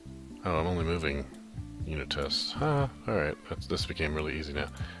 Oh, I'm only moving unit tests. Alright, this became really easy now.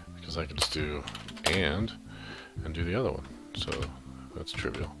 Because I can just do and do the other one. So that's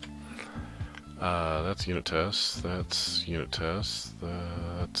trivial. That's unit test, that's unit test,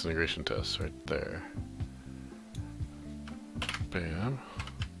 that's integration test right there. Bam.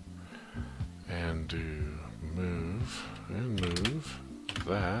 And do move, and move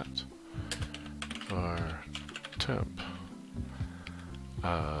that var temp.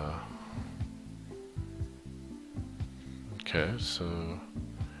 Okay, so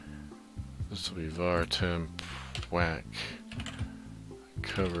this will be var temp whack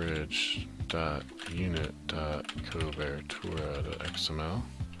coverage dot unit dot cobertura dot xml.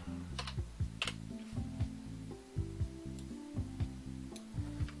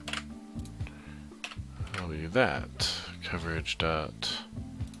 I'll do that coverage dot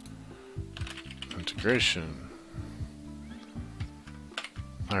integration.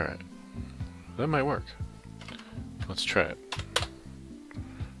 All right, that might work. Let's try it.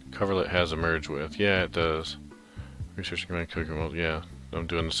 Coverlet has a merge with. Yeah, it does. Research command code remote. Yeah, I'm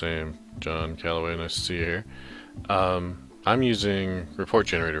doing the same. John Calloway, nice to see you here. I'm using report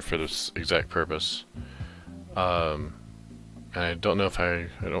generator for this exact purpose. And I don't know if I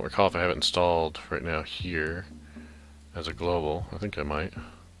don't recall if I have it installed right now here as a global. I think I might.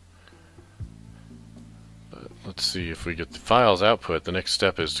 But let's see if we get the files output. The next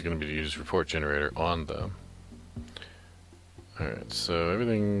step is going to be to use report generator on them. Alright, so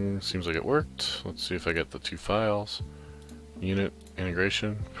everything seems like it worked. Let's see if I get the two files. Unit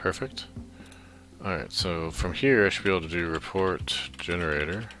integration, perfect. Alright, so from here I should be able to do report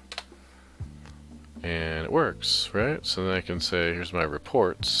generator. And it works, right? So then I can say, here's my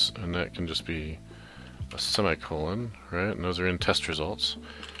reports, and that can just be a semicolon, right? And those are in test results.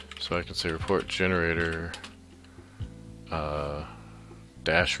 So I can say report generator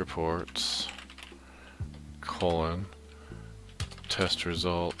dash reports colon test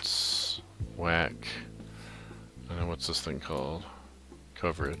results whack, and then what's this thing called?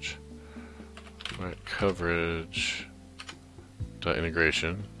 Coverage. Right, coverage dot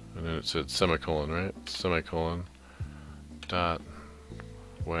integration, and then it said semicolon, right? Semicolon dot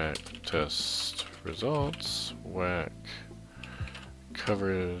whack test results whack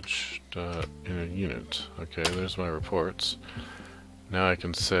coverage dot in a unit. Okay, there's my reports. Now I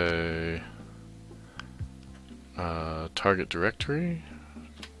can say target directory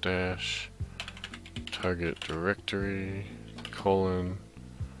dash target directory colon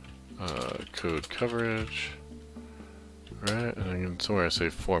code coverage, right? And then somewhere I say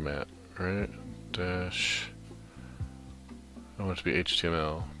format, right? Dash, I want it to be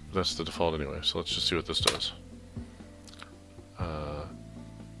HTML. That's the default anyway, so let's just see what this does.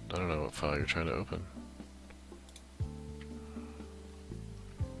 I don't know what file you're trying to open.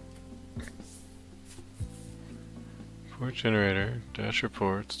 Report generator, dash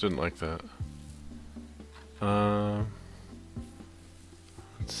reports, didn't like that.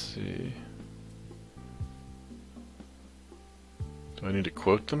 Let's see. Do I need to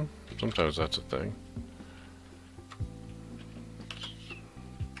quote them? Sometimes that's a thing.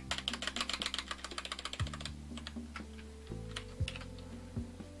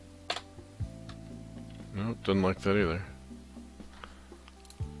 Nope, didn't like that either.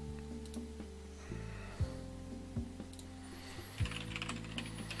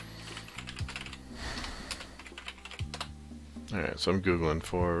 Alright, so I'm Googling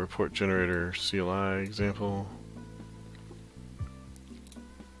for report generator CLI example.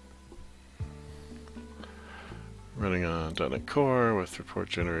 Running on .NET Core with report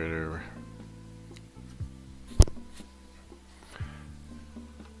generator.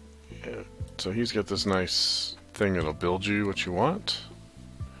 Yeah, so he's got this nice thing that'll build you what you want.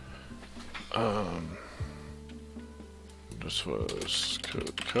 This was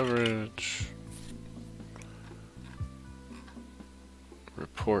code coverage.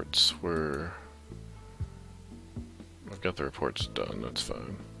 Reports were... I've got the reports done, that's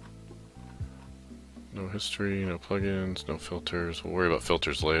fine. No history, no plugins, no filters. We'll worry about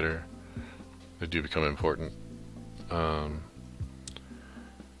filters later. They do become important.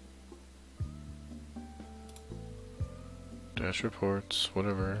 Dash reports,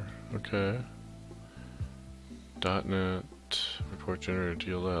 whatever. Okay. .NET report generator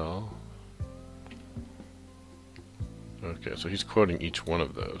DLL. Okay, so he's quoting each one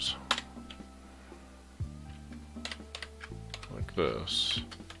of those. Like this.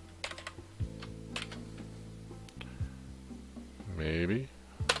 Maybe.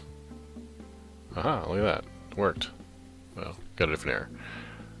 Aha, look at that. Worked. Well, got a different error.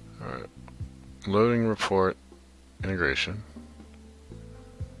 Alright. Loading report integration.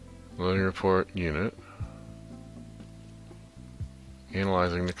 Loading report unit.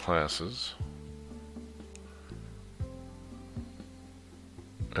 Analyzing the classes.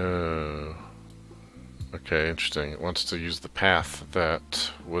 Okay, interesting. It wants to use the path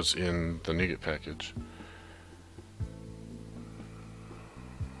that was in the Nuget package.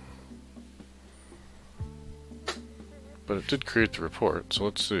 But it did create the report, so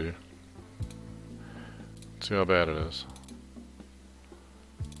let's see. Let's see how bad it is.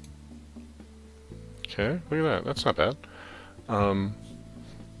 Okay, look at that. That's not bad.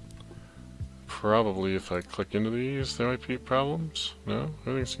 Probably if I click into these, there might be problems. No?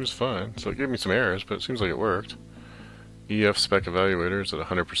 Everything seems fine. So it gave me some errors, but it seems like it worked. EF spec evaluator is at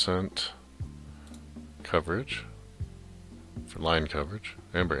 100% coverage. For line coverage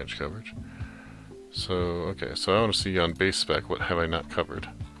and branch coverage. So, okay, so I want to see on base spec what have I not covered.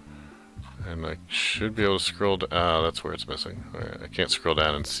 And I should be able to scroll down. Ah, that's where it's missing. Alright, I can't scroll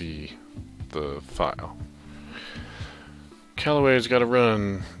down and see the file. Callaway's got to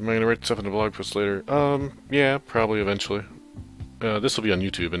run. Am I going to write this up in a blog post later? Yeah, probably eventually. This will be on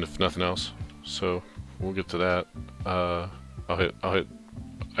YouTube, and if nothing else, so we'll get to that. I'll hit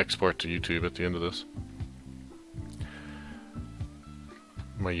export to YouTube at the end of this.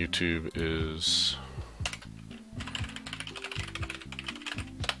 my YouTube is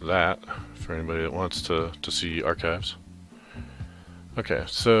that, for anybody that wants to see archives. Okay,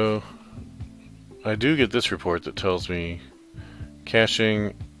 so I do get this report that tells me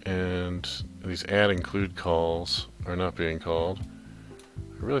caching and these add include calls are not being called.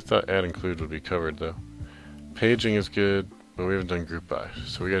 I really thought add include would be covered though. Paging is good, but we haven't done group by.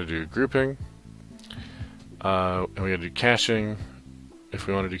 So we gotta do grouping, and we gotta do caching if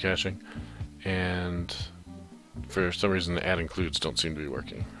we want to do caching, and for some reason the add includes don't seem to be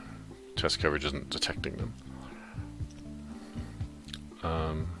working. Test coverage isn't detecting them.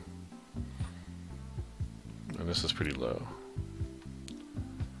 And this is pretty low.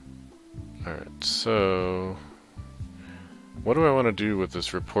 Alright, so what do I want to do with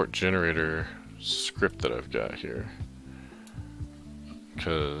this report generator script that I've got here?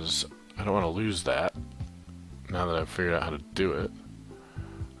 Because I don't want to lose that now that I've figured out how to do it.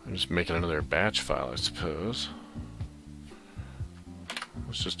 I'm just making another batch file, I suppose.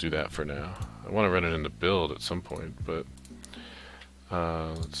 Let's just do that for now. I want to run it in the build at some point, but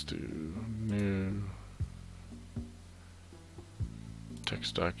let's do new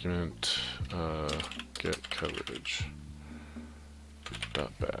text document get coverage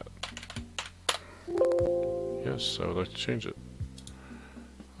 .bat. Yes, I would like to change it.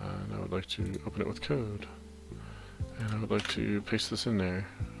 And I would like to open it with code. And I would like to paste this in there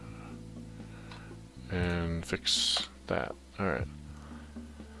and fix that. Alright.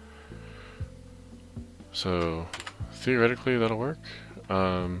 So theoretically that'll work.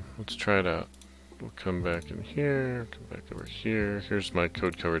 Let's try it out. We'll come back in here, come back over here. Here's my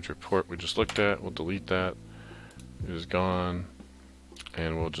code coverage report we just looked at. We'll delete that. It is gone.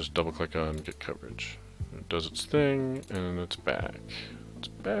 And we'll just double click on get coverage. It does its thing, and it's back. It's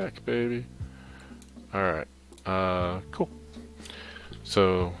back, baby. Alright. Cool.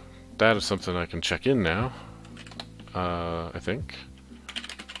 So that is something I can check in now. I think.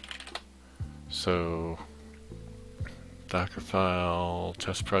 So Dockerfile,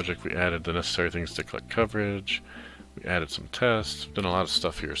 test project, we added the necessary things to collect coverage. We added some tests. We've done a lot of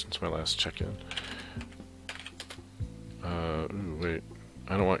stuff here since my last check-in. Ooh, wait.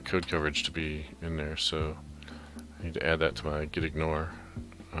 I don't want code coverage to be in there, so I need to add that to my git ignore.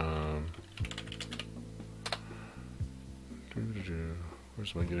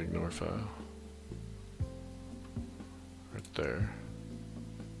 Where's my git ignore file? Right there.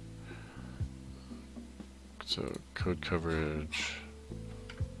 So code coverage.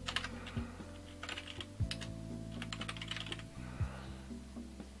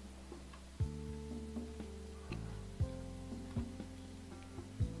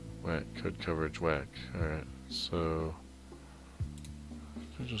 Whack, code coverage whack. Alright, so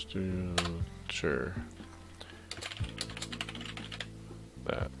I'll just do sure.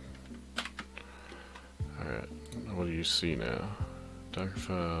 That. Alright, what do you see now?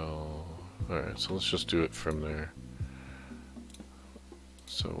 Dockerfile. Alright, so let's just do it from there.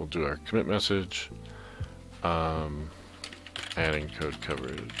 So we'll do our commit message, adding code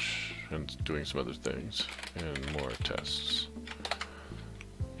coverage, and doing some other things, and more tests.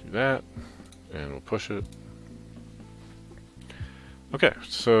 Do that, and we'll push it. Okay,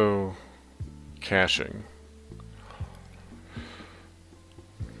 so caching.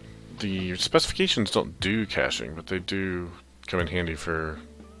 The specifications don't do caching, but they do come in handy for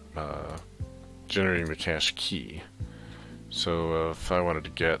generating the cache key. So if I wanted to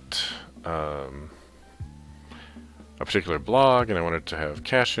get a particular blog and I wanted to have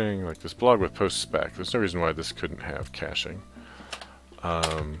caching, like this blog with post spec, there's no reason why this couldn't have caching.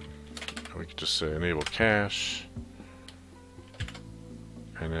 We could just say enable cache,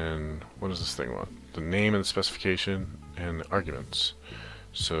 and then what does this thing want? The name of the specification and the arguments.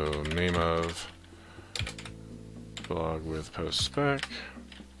 So name of blog with post spec,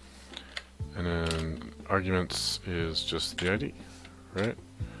 and then arguments is just the ID, right?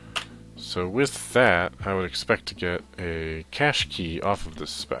 So with that, I would expect to get a cache key off of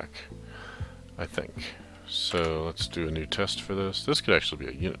this spec, I think. So let's do a new test for this. This could actually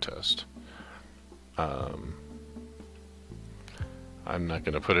be a unit test. I'm not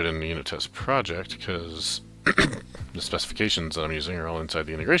going to put it in the unit test project because the specifications that I'm using are all inside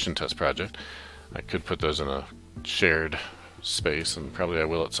the integration test project. I could put those in a shared space, and probably I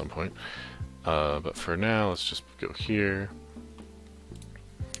will at some point. But for now, let's just go here.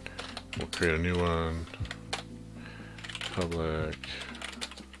 We'll create a new one. Public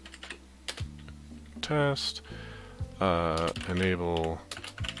test. Enable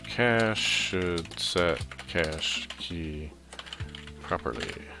cache should set cache key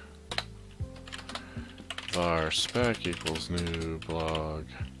properly. var spec equals new blog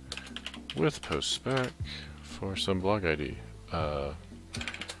with post spec for some blog ID. Blog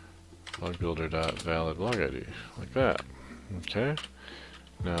builder dot valid blog ID, like that. Okay.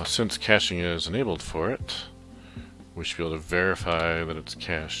 Now, since caching is enabled for it, we should be able to verify that it's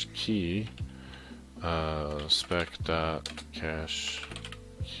cache key. Spec dot cache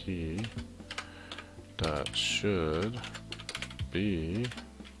key dot should be,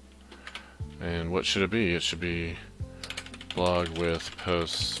 and what should it be? It should be blog with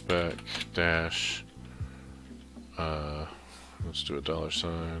post spec dash. Let's do a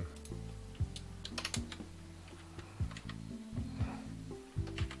 $.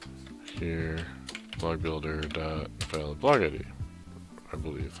 Here, blog builder dot valid blog ID, I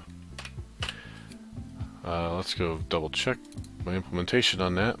believe. Let's go double check my implementation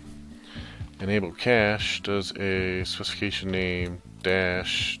on that. Enable cache does a specification name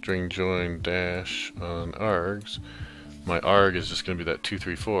dash string join dash on args. My arg is just going to be that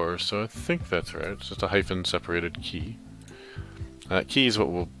 234, so I think that's right. It's just a hyphen separated key. That key is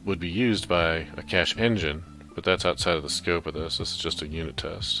what would be used by a cache engine, but that's outside of the scope of this. This is just a unit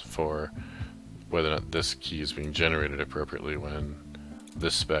test for whether or not this key is being generated appropriately when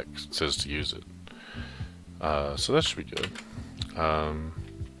this spec says to use it. So that should be good.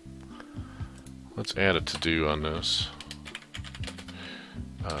 Let's add a to-do on this.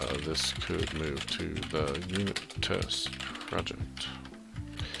 This could move to the unit test project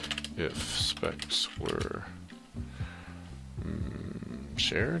if specs were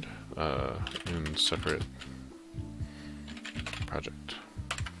shared in separate project.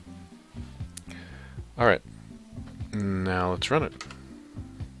 Alright, now let's run it.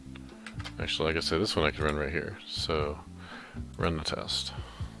 Actually, like I said, this one I can run right here. So, run the test.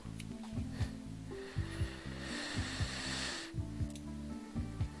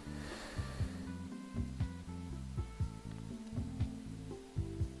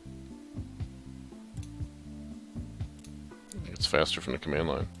 It's faster from the command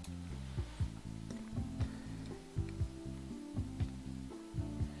line.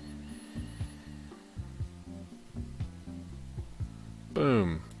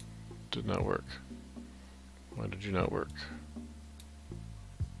 Boom. Did not work. Why did you not work?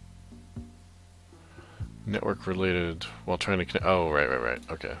 Network related while trying to connect. Oh, right.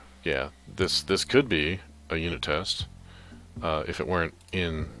 Okay. Yeah. This could be a unit test if it weren't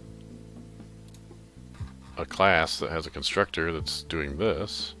in a class that has a constructor that's doing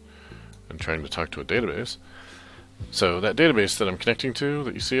this and trying to talk to a database. So that database that I'm connecting to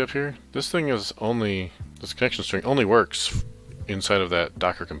that you see up here, this connection string only works inside of that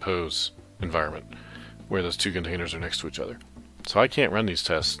Docker Compose environment where those two containers are next to each other. So I can't run these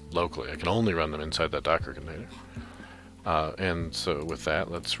tests locally. I can only run them inside that Docker container. And so with that,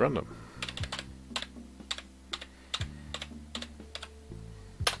 let's run them.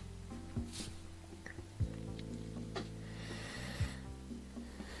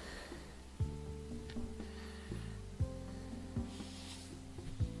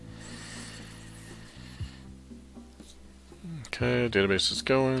 Okay, database is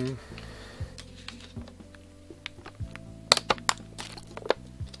going.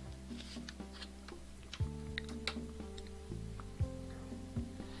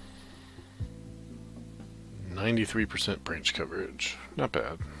 %93 branch coverage. Not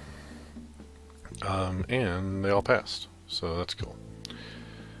bad. And they all passed, so that's cool.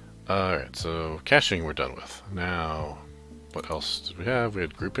 Alright, so caching we're done with. Now, what else did we have? We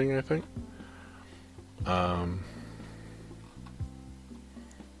had grouping, I think.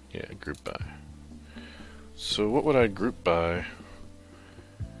 Yeah, group by. So what would I group by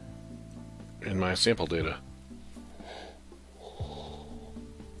in my sample data?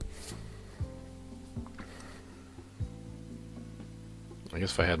 I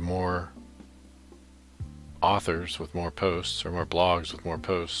guess if I had more authors with more posts, or more blogs with more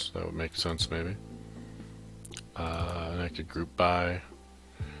posts, that would make sense maybe. And I could group by,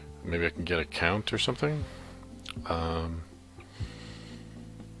 maybe I can get a count or something.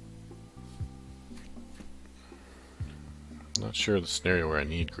 Not sure the scenario where I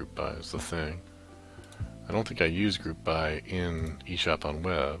need group by is the thing. I don't think I use group by in eShop on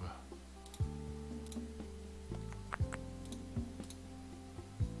web.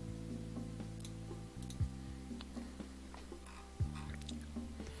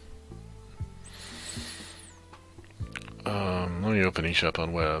 Let me open eShop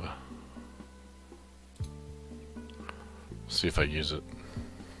on web. See if I use it.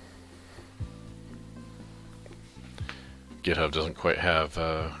 GitHub doesn't quite have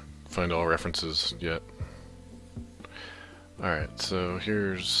find all references yet. Alright, so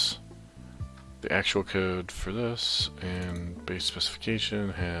here's the actual code for this, and base specification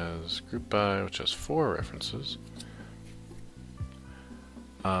has group by, which has 4 references.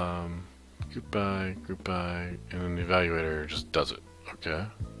 Group by, and then the evaluator just does it. Okay.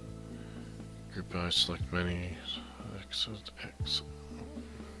 Group by, select many, X to X.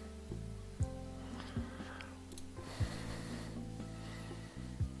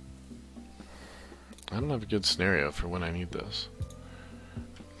 I don't have a good scenario for when I need this.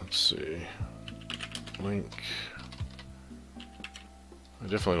 Let's see. Link. I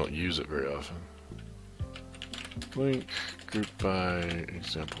definitely don't use it very often. Link, group by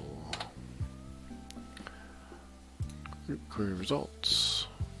example. Group query results.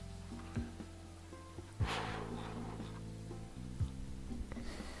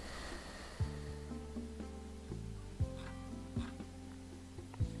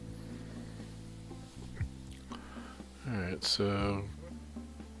 Alright, so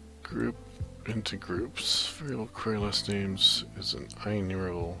group into groups. Variable query list names is an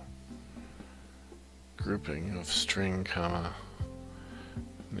enumerable grouping of string, comma,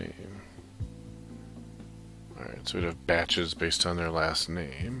 name. Alright, so we'd have batches based on their last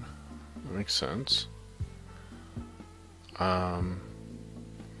name. That makes sense.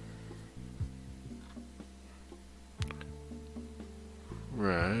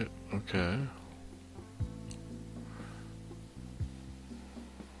 Right, okay.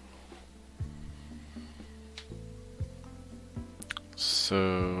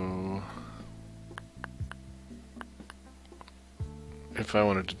 So if I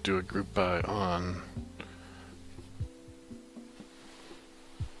wanted to do a group by on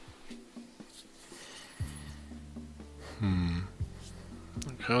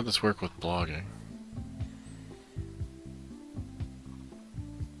how would this work with blogging?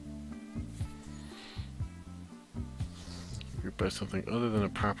 Group by something other than a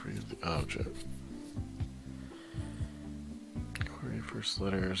property of the object. Query first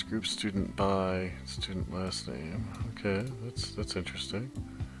letters, group student by student last name. Okay, that's interesting.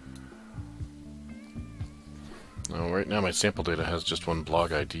 Now, right now my sample data has just one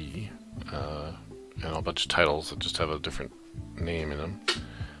blog ID and a bunch of titles that just have a different name in them.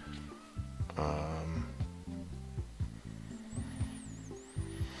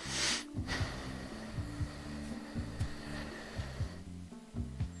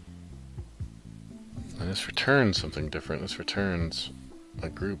 And this returns something different. This returns a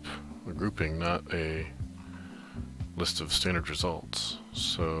grouping, not a list of standard results.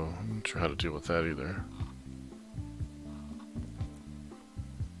 So I'm not sure how to deal with that either.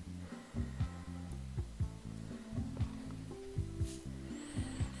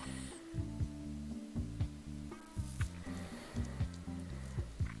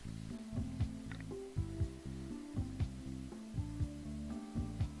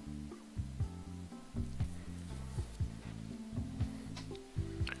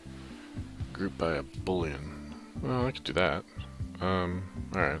 Group by a boolean. Well, I could do that.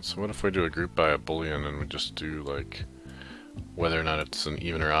 Alright, so what if we do a group by a boolean and we just do like whether or not it's an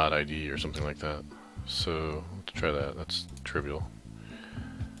even or odd ID or something like that. So let's try that. That's trivial.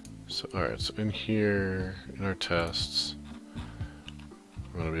 So alright, so in here in our tests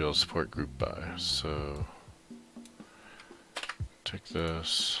we're going to be able to support group by. So take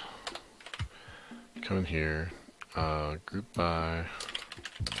this, come in here, group by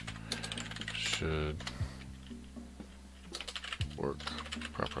should work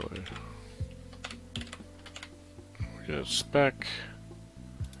properly. We get a spec.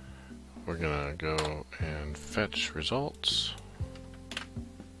 We're gonna go and fetch results,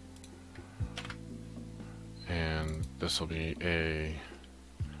 and this will be a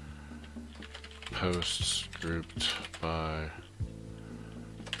posts grouped by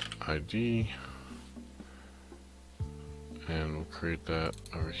ID, and we'll create that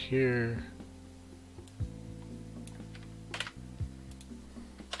over here.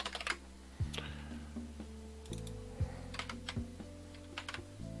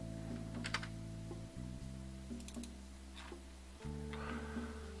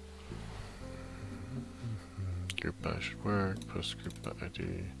 Group by should work, post group by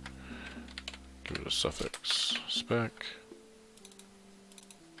ID, give it a suffix spec.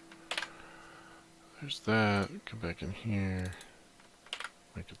 There's that, come back in here,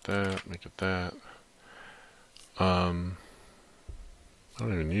 make it that, make it that. I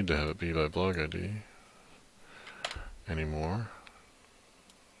don't even need to have it be by blog ID anymore.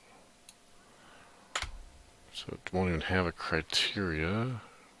 So it won't even have a criteria,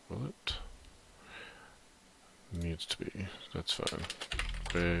 will it? Needs to be. That's fine.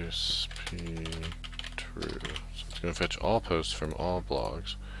 Base p true. So it's going to fetch all posts from all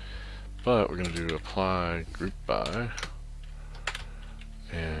blogs. but we're going to do apply group by,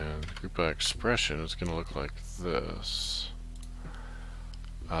 and group by expression is going to look like this.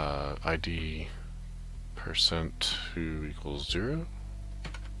 ID %2 equals 0,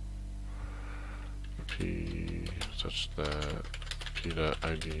 p such that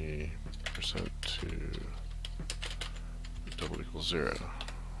p.id %2 double equals 0.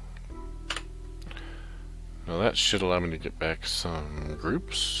 Now that should allow me to get back some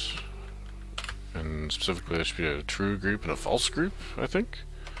groups, and specifically there should be a true group and a false group, I think.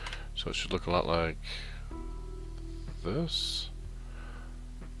 So it should look a lot like this.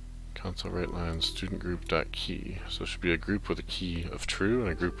 Console write line student group dot key. So it should be a group with a key of true and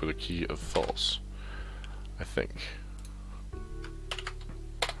a group with a key of false, I think.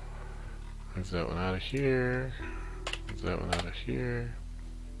 Move that one out of here. Move that one out of here.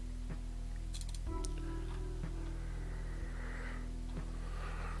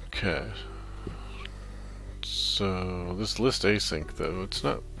 Okay. So this list async though, it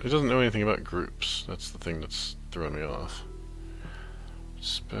doesn't know anything about groups. That's the thing that's throwing me off.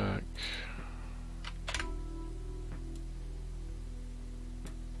 Spec.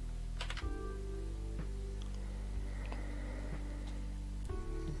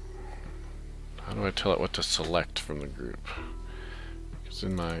 How do I tell it what to select from the group? Because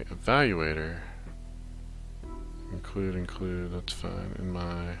in my evaluator, include, that's fine. In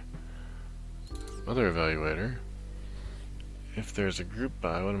my other evaluator, if there's a group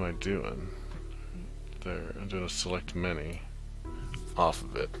by, what am I doing? There, I'm doing a select many off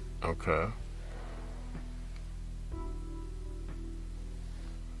of it. Okay.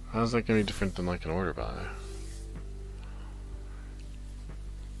 How's that going to be different than like an order by?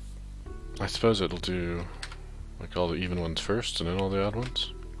 I suppose it'll do like all the even ones first and then all the odd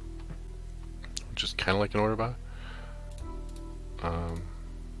ones, which is kind of like an order by.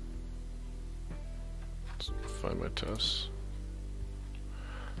 Let's find my tests.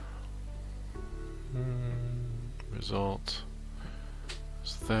 Result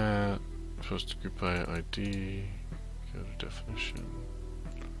is that supposed to group by ID. Go to definition.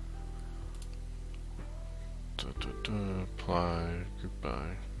 Apply group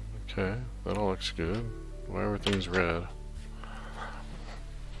by. Okay, that all looks good. Why are everything's red?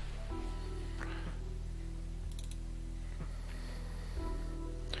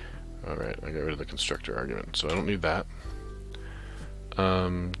 Alright, I got rid of the constructor argument, so I don't need that.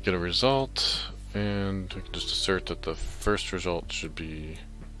 Get a result, and we can just assert that the first result should be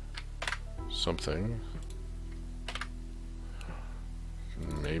something.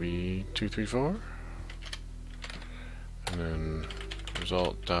 Maybe 2, 3, 4. And then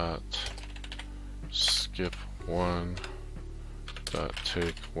result dot skip 1 dot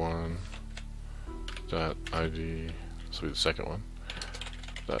take 1 dot ID. This will be the second one.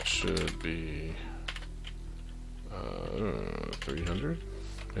 That should be 300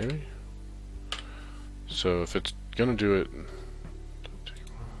 maybe. So if it's gonna do it,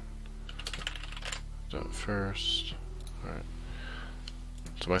 dot first. Alright.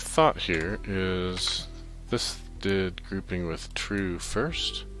 So my thought here is this did grouping with true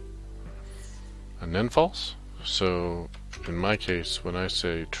first and then false. So in my case, when I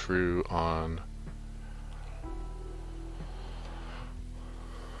say true on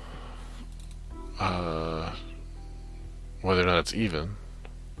whether or not it's even,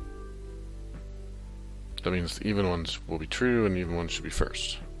 that means the even ones will be true and the even ones should be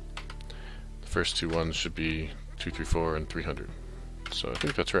first. The first two ones should be 2, 3, 4 and 300. So I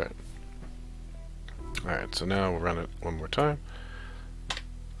think that's right. Alright, so now we'll run it one more time.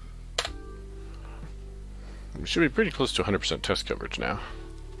 We should be pretty close to 100% test coverage now.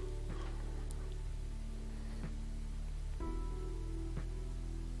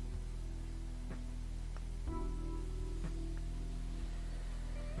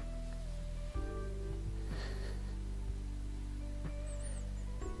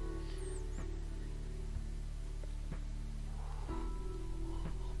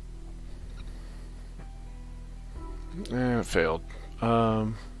 It failed.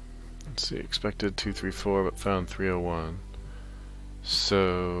 Let's see, expected 234 but found 301.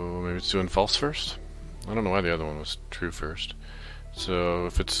 So maybe it's doing false first? I don't know why the other one was true first. So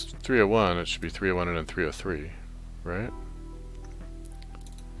if it's 301, it should be 301 and then 303, right?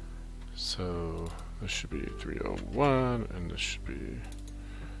 So this should be 301 and this should be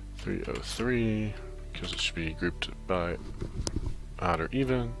 303 because it should be grouped by odd or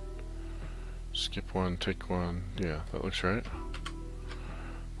even. Skip one, take one. Yeah, that looks right.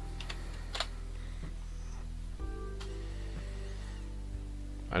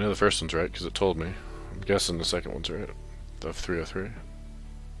 I know the first one's right because it told me. I'm guessing the second one's right. The 303.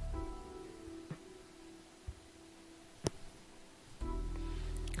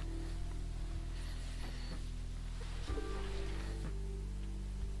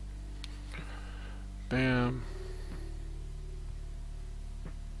 Bam.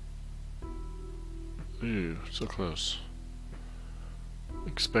 Ooh, so close.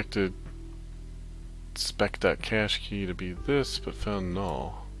 Expect that cache key to be this, but found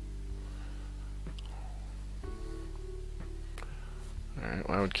null. Alright,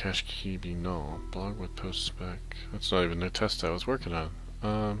 why would cache key be null? Blog with post spec. That's not even the test I was working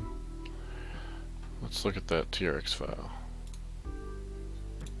on. Let's look at that TRX file.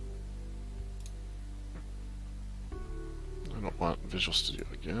 I don't want Visual Studio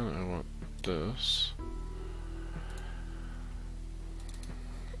again, I want this.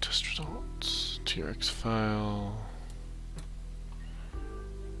 Test results, TRX file,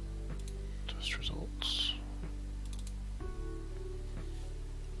 test results.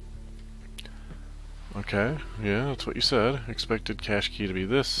 Okay, yeah, that's what you said. Expected cache key to be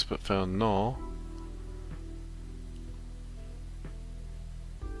this, but found null.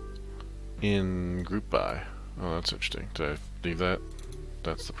 In group by. Oh, that's interesting. Did I leave that?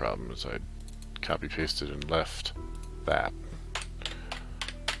 That's the problem, is I copy pasted and left that.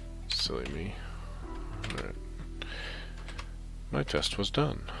 Silly me. Alright. My test was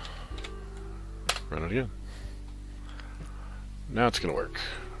done. Run it again. Now it's gonna work.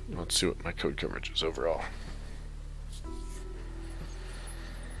 Let's see what my code coverage is overall.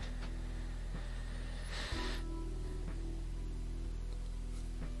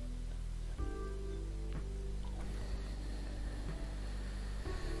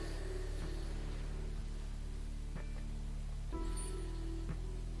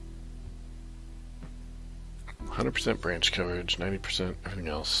 %, branch coverage, 90% everything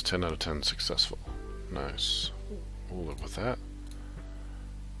else, 10 out of 10 successful. Nice. We'll live with that.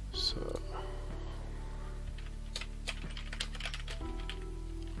 So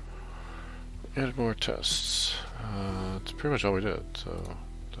added more tests. That's pretty much all we did, so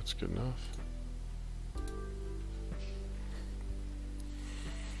that's good enough.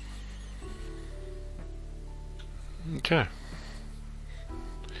 Okay.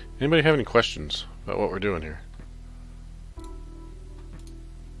 Anybody have any questions about what we're doing here?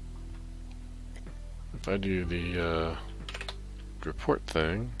 If I do the report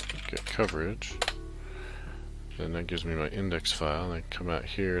thing, get coverage, then that gives me my index file, and I come out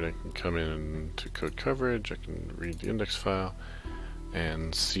here and I can come in to code coverage, I can read the index file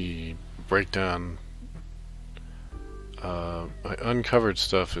and see breakdown. My uncovered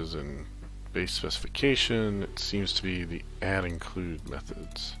stuff is in base specification. It seems to be the add include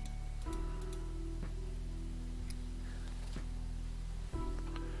methods.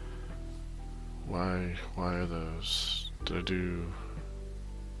 Why are those? Did I do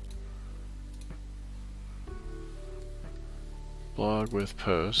blog with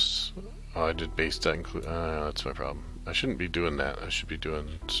posts? Oh, I did base that include. That's my problem. I shouldn't be doing that. I should be doing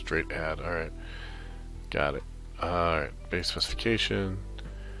straight add. Alright. Got it. Alright. Base specification.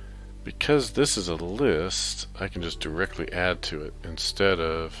 Because this is a list, I can just directly add to it instead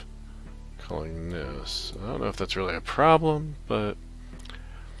of calling this. I don't know if that's really a problem, but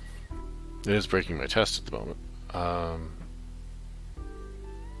it is breaking my test at the moment.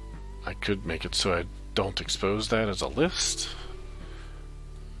 I could make it so I don't expose that as a list.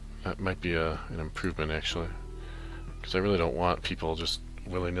 That might be an improvement, actually, because I really don't want people just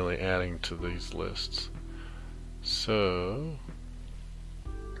willy-nilly adding to these lists. So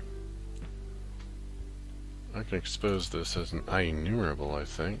I can expose this as an IEnumerable, I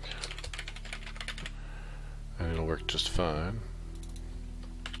think, and it'll work just fine.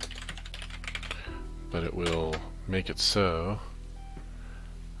 But it will make it so.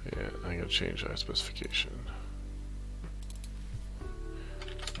 Yeah, I'm gonna change that specification.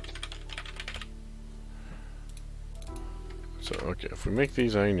 So okay, if we make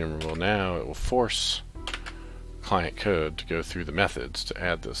these IEnumerable, now it will force client code to go through the methods to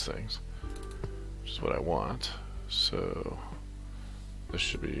add those things, which is what I want. So this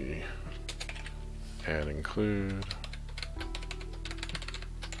should be add include.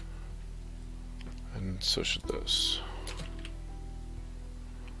 And so should this.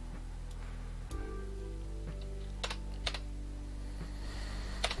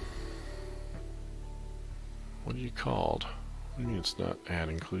 What are you called? What do you mean it's not add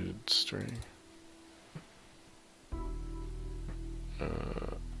included string?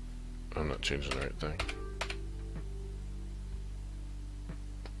 I'm not changing the right thing.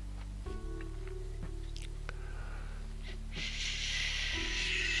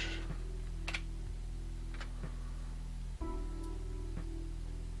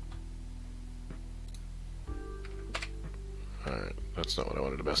 Alright, that's not what I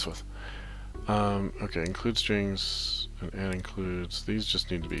wanted to mess with. Okay, include strings and add includes. These just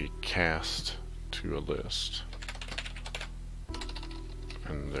need to be cast to a list.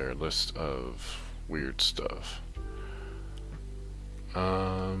 And their list of weird stuff.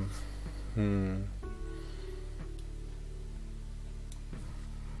 Let me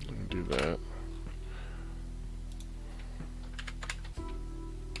do that.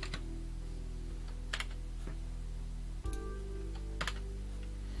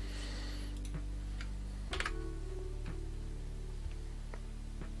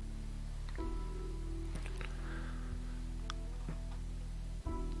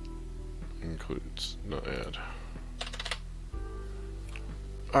 Includes, not add.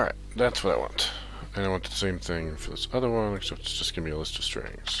 Alright, that's what I want. And I want the same thing for this other one, except it's just going to be a list of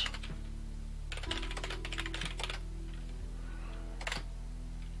strings.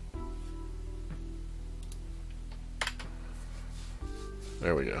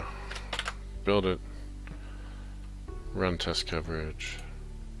 There we go. Build it. Run test coverage.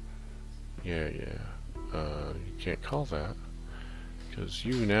 Yeah. You can't call that, because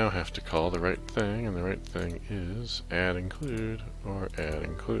you now have to call the right thing, and the right thing is add include or add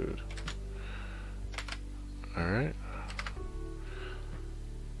include. Alright.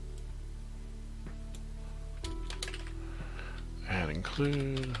 Add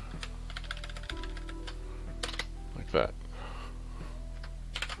include. Like that.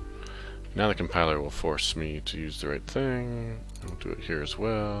 Now the compiler will force me to use the right thing. I'll do it here as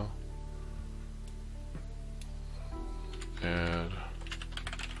well. Add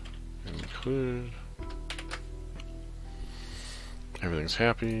include. Everything's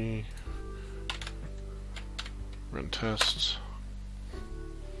happy. Run tests.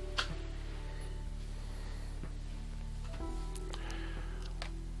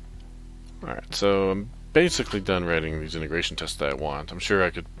 Alright, so I'm basically done writing these integration tests that I want. I'm sure I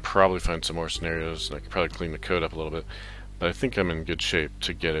could probably find some more scenarios, and I could probably clean the code up a little bit, but I think I'm in good shape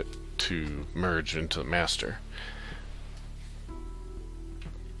to get it to merge into the master.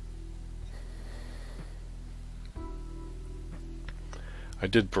 I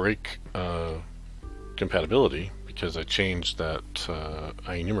did break compatibility because I changed that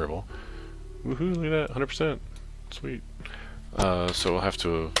IEnumerable. Woohoo, look at that, 100%. Sweet. So we'll have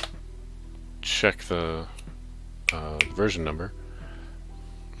to check the version number.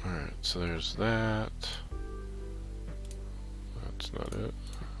 Alright, so there's that. That's not it.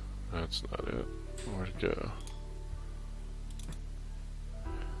 That's not it. Where'd it go?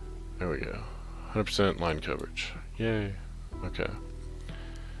 There we go. 100% line coverage. Yay. Okay.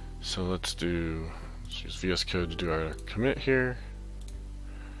 So let's use VS Code to do our commit here.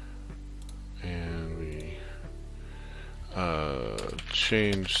 And we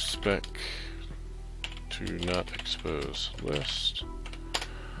change spec to not expose list.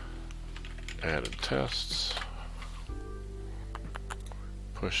 Added tests.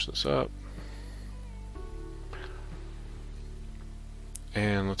 Push this up.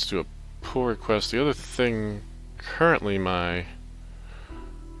 And let's do a pull request. The other thing, currently my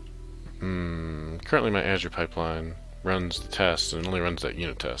Azure pipeline runs the test and only runs that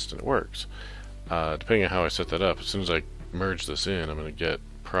unit test, and it works. Depending on how I set that up, as soon as I merge this in, I'm going to get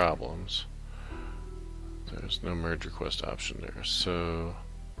problems. There's no merge request option there, so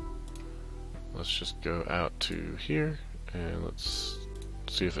let's just go out to here and let's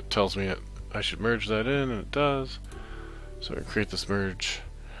see if it tells me I should merge that in, and it does. So I can create this merge,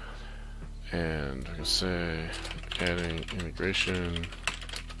 and we're going to say adding integration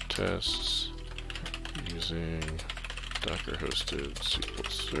tests using Docker hosted SQL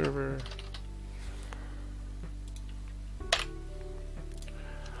Server.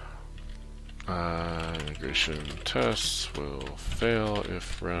 Integration tests will fail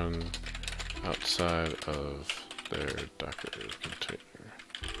if run outside of their Docker container.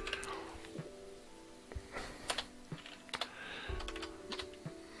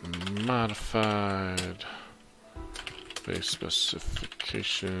 Modified base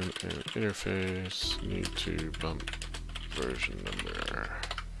specification and interface need to bump version number.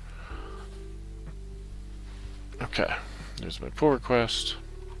 Okay, there's my pull request.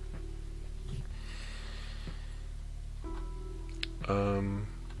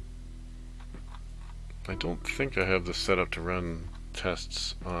 I don't think I have this set up to run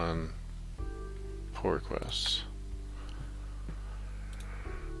tests on pull requests.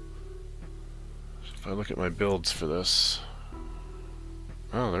 So if I look at my builds for this,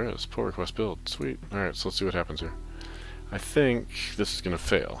 oh, there is pull request build. Sweet. Alright, so let's see what happens here. I think this is going to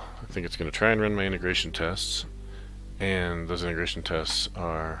fail. I think it's going to try and run my integration tests, and those integration tests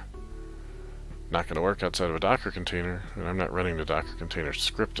are not going to work outside of a Docker container, and I'm not running the Docker container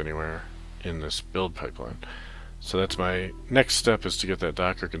script anywhere in this build pipeline. So that's my next step, is to get that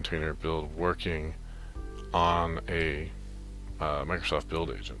Docker container build working on a Microsoft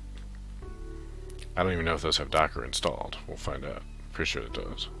build agent. I don't even know if those have Docker installed. We'll find out. Pretty sure it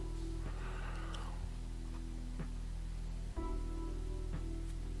does.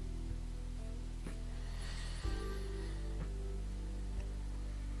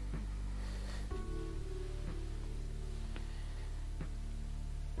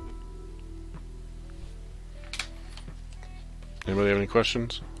 Anybody have any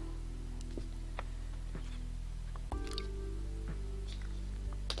questions?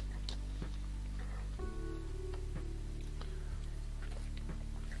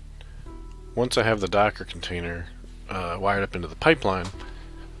 Once I have the Docker container wired up into the pipeline,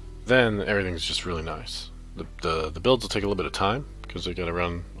 then everything's just really nice. The builds will take a little bit of time because they got to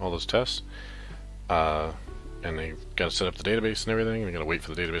run all those tests, and they got to set up the database and everything. They got to wait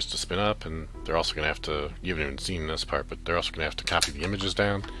for the database to spin up, and they're also going to have to, you haven't even seen this part, but they're also going to have to copy the images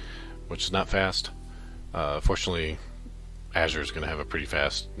down, which is not fast. Fortunately, Azure is going to have a pretty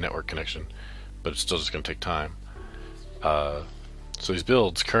fast network connection, but it's still just going to take time. So these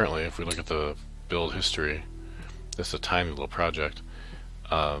builds currently, if we look at the build history, this is a tiny little project.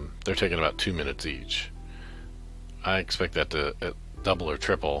 They're taking about 2 minutes each. I expect that to double or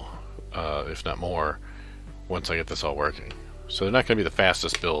triple, if not more, once I get this all working. So they're not going to be the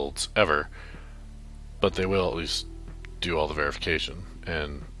fastest builds ever, but they will at least do all the verification,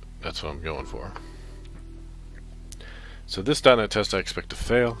 and that's what I'm going for. So this .NET test I expect to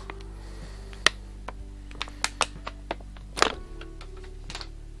fail.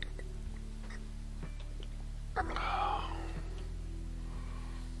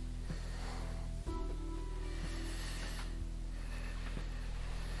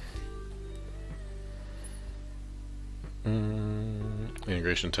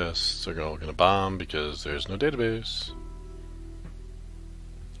 Integration tests are all going to bomb because there's no database.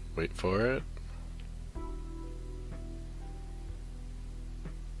 Wait for it.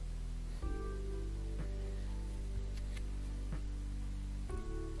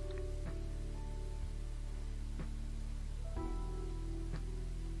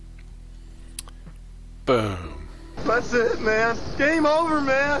 Boom. That's it, man. Game over,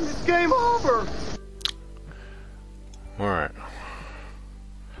 man. It's game over. Alright.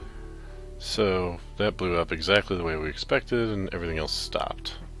 So that blew up exactly the way we expected, and everything else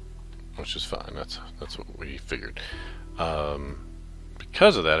stopped, which is fine. That's what we figured.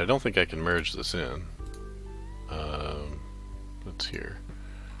 Because of that, I don't think I can merge this in. Let's hear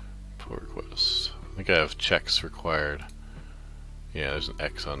pull requests. I think I have checks required. Yeah, there's an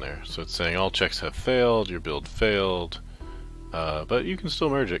X on there, so it's saying all checks have failed. Your build failed, but you can still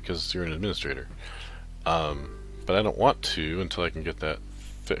merge it because you're an administrator. But I don't want to until I can get that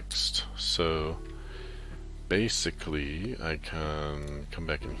fixed. So basically I can come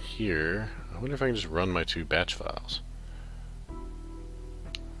back in here. I wonder if I can just run my 2 batch files.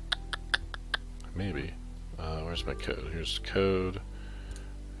 Maybe. Where's my code? Here's code.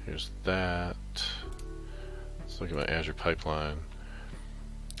 Here's that. Let's look at my Azure pipeline.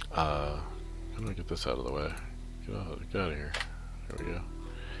 How do I get this out of the way? Get out of here. There we go.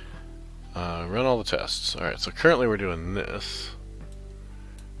 Run all the tests. Alright, so currently we're doing this,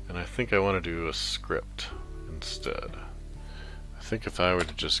 and I think I want to do a script instead. I think if I were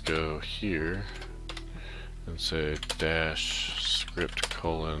to just go here and say dash script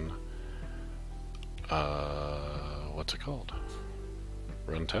colon what's it called?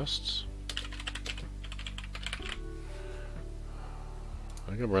 Run tests? I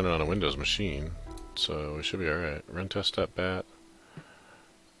think I'm running on a Windows machine, so we should be alright. Run test.bat.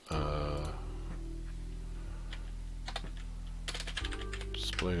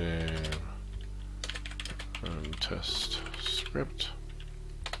 Display name, run test script,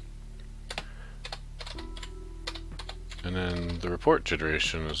 and then the report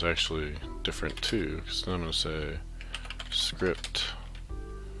generation is actually different too, because then I'm going to say script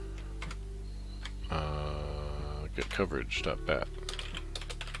get coverage.bat.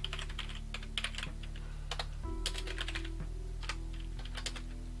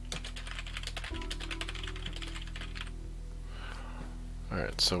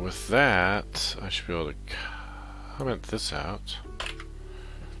 Alright, so with that, I should be able to comment this out,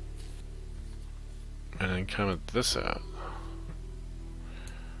 and then comment this out.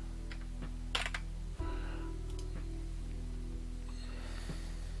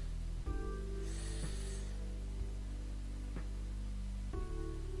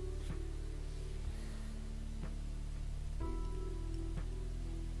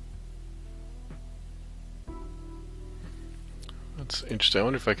 That's interesting. I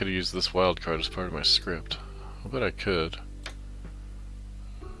wonder if I could use this wildcard as part of my script. bet I could.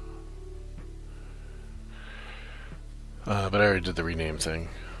 But I already did the rename thing,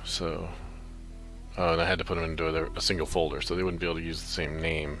 so... Oh, and I had to put them into a single folder, so they wouldn't be able to use the same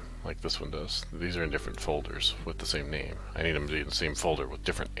name like this one does. These are in different folders with the same name. I need them to be in the same folder with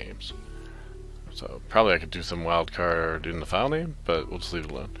different names. So probably I could do some wildcard in the file name, but we'll just leave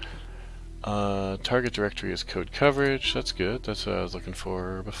it alone. Target directory is code coverage. That's good. That's what I was looking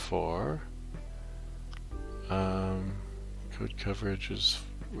for before. Code coverage is...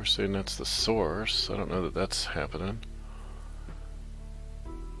 We're saying that's the source. I don't know that that's happening.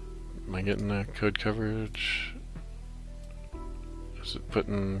 Am I getting that code coverage? Is it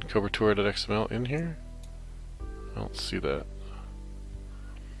putting covertour.xml in here? I don't see that.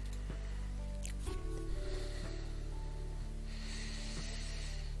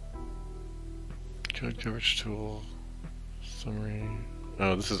 Code coverage tool summary.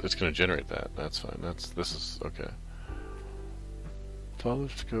 Oh, it's going to generate that. That's fine. This is okay.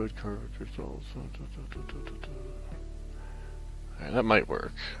 Polished code coverage results. Alright, that might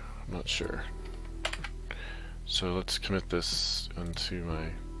work. I'm not sure. So let's commit this into my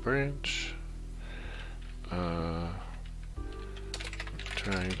branch.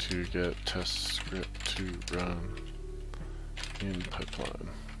 Trying to get test script to run in pipeline.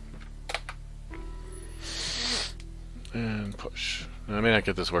 And push. Now, I may not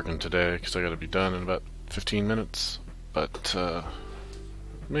get this working today because I got to be done in about 15 minutes, but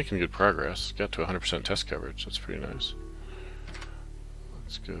making good progress. Got to 100% test coverage. That's pretty nice.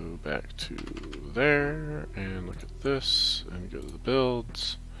 Let's go back to there and look at this and go to the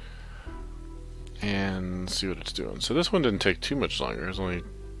builds and see what it's doing. So this one didn't take too much longer. It was only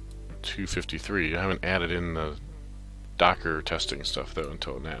 253. I haven't added in the Docker testing stuff though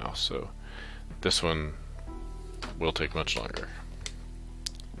until now, so this one will take much longer.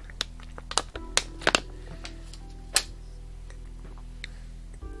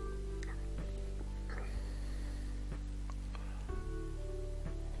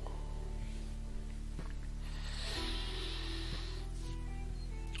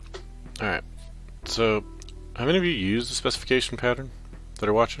 Alright, so how many of you use the specification pattern that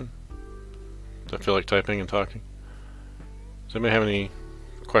are watching? Do I feel like typing and talking? Does anybody have any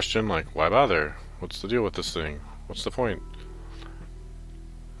question like, why bother? What's the deal with this thing? What's the point?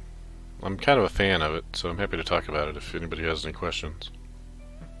 I'm kind of a fan of it, so I'm happy to talk about it if anybody has any questions.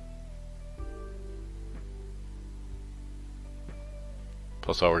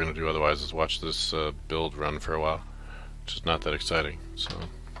 Plus all we're going to do otherwise is watch this build run for a while, which is not that exciting. So.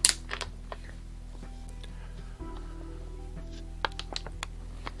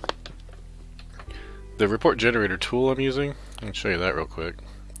 The report generator tool I'm using, I can show you that real quick.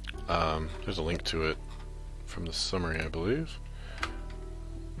 There's a link to it from the summary, I believe.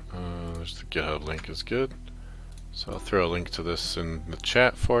 There's the GitHub link is good. So I'll throw a link to this in the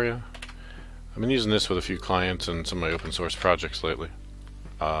chat for you. I've been using this with a few clients and some of my open source projects lately.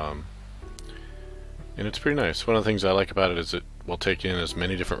 And it's pretty nice. One of the things I like about it is it will take in as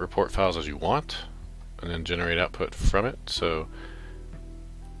many different report files as you want and then generate output from it, so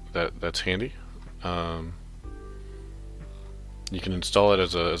that's handy. You can install it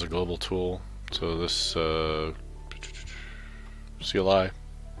as a global tool. So this CLI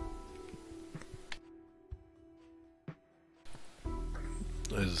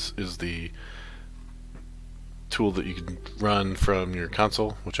is the tool that you can run from your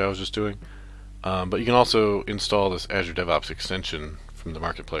console, which I was just doing. But you can also install this Azure DevOps extension from the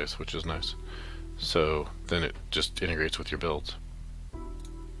marketplace, which is nice. So then it just integrates with your builds.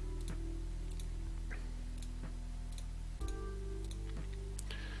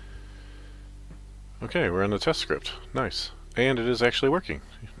 Okay, we're on the test script. Nice. And it is actually working.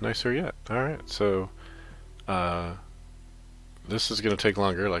 Nicer yet. Alright, so this is going to take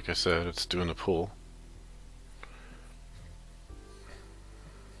longer, like I said. It's doing a pull.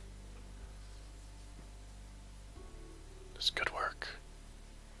 This could work.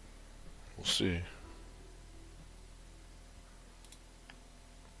 We'll see.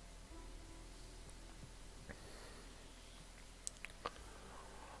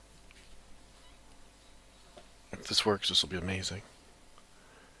 If this works, this will be amazing.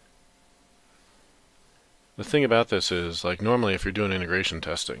 The thing about this is, like normally if you're doing integration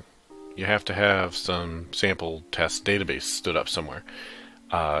testing, you have to have some sample test database stood up somewhere.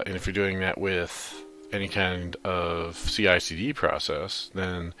 And if you're doing that with any kind of CI/CD process,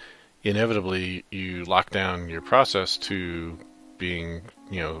 then inevitably you lock down your process to being,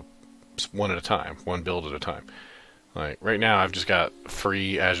 one at a time, one build at a time. Like right now I've just got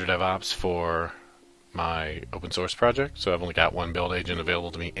free Azure DevOps for my open source project, so I've only got one build agent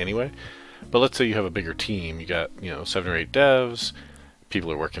available to me anyway. But let's say you have a bigger team. You got, 7 or 8 devs.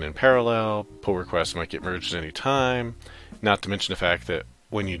 People are working in parallel. Pull requests might get merged at any time. Not to mention the fact that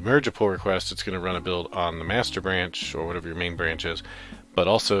when you merge a pull request, it's going to run a build on the master branch or whatever your main branch is. But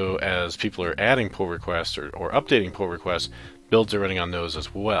also, as people are adding pull requests or updating pull requests, builds are running on those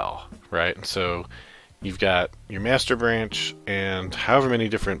as well, right? And so you've got your master branch and however many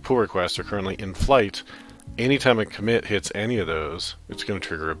different pull requests are currently in flight. Anytime a commit hits any of those, it's going to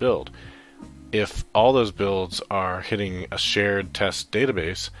trigger a build. If all those builds are hitting a shared test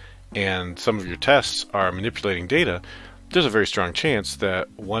database and some of your tests are manipulating data, there's a very strong chance that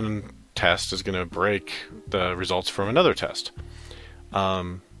one test is going to break the results from another test.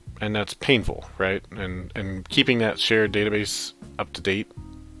 And that's painful, right? And keeping that shared database up to date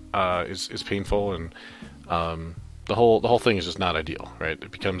is painful, and the whole thing is just not ideal, right?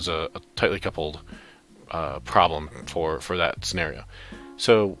 It becomes a tightly coupled problem for that scenario.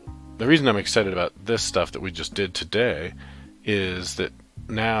 So the reason I'm excited about this stuff that we just did today is that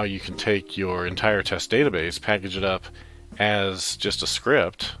now you can take your entire test database, package it up as just a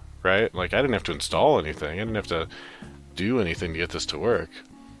script, right? Like, I didn't have to install anything. I didn't have to do anything to get this to work.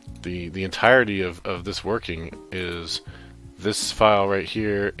 The entirety of this working is this file right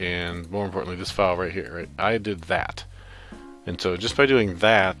here, and more importantly, this file right here, right? I did that. And so just by doing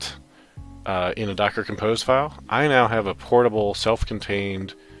that in a Docker Compose file, I now have a portable,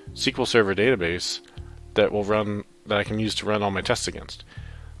 self-contained SQL Server database that I can use to run all my tests against.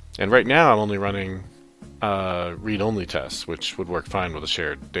 And right now I'm only running read-only tests, which would work fine with a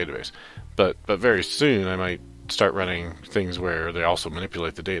shared database. But very soon I might start running things where they also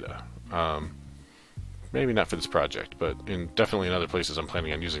manipulate the data. Maybe not for this project, but definitely in other places I'm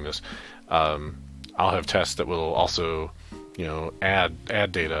planning on using this. I'll have tests that will also,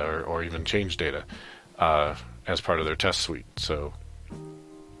 add data or even change data as part of their test suite. So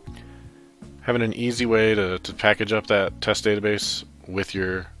having an easy way to package up that test database with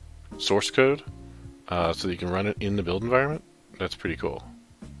your source code so that you can run it in the build environment, that's pretty cool.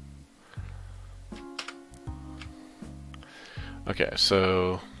 Okay,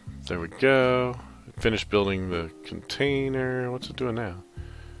 so there we go. Finished building the container. What's it doing now?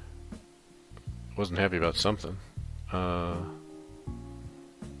 Wasn't happy about something. Run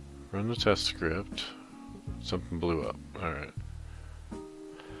the test script. Something blew up. Alright.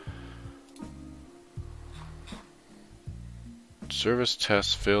 Service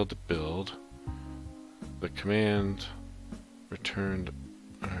test failed to build. The command returned.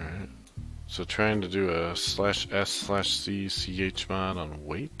 Alright. So trying to do a /s/c chmod on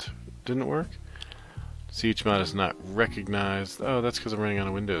wait didn't work. Chmod is not recognized. Oh, that's because I'm running on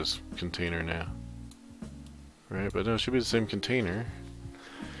a Windows container now. Right, but no, it should be the same container.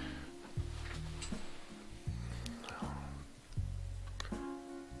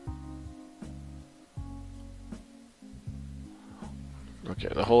 Okay,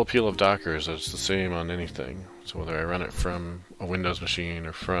 the whole appeal of Docker is that it's the same on anything. So whether I run it from a Windows machine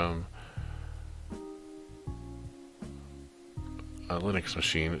or from a Linux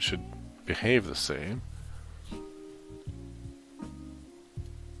machine, it should behave the same.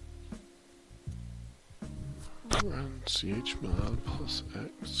 Run chmod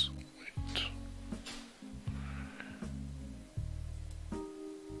 +x wait.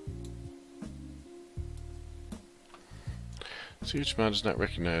 Chmod is not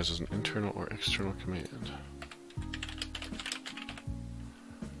recognized as an internal or external command.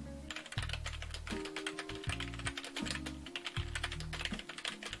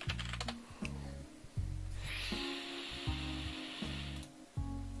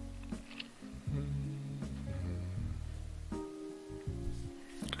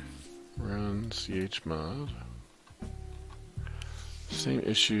 Run chmod. Same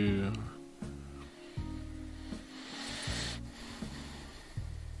issue.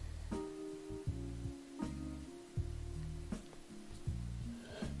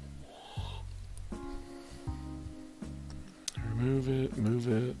 Move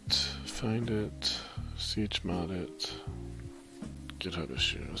it, find it, chmod it. GitHub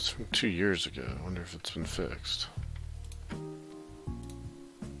issue. It's from 2 years ago. I wonder if it's been fixed.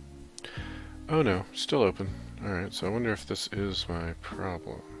 Oh no, still open. Alright, so I wonder if this is my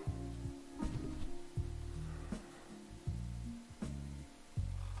problem.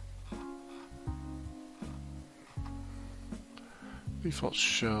 Default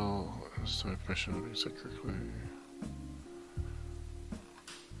shell is my permission to use it correctly.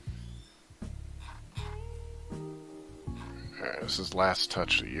 Alright, this is last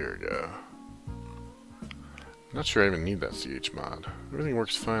touched a year ago. I'm not sure I even need that chmod. Everything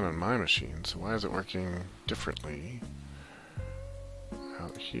works fine on my machine, so why is it working differently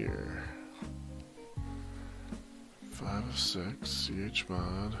out here? 5 of 6,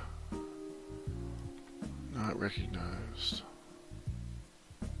 chmod. Not recognized.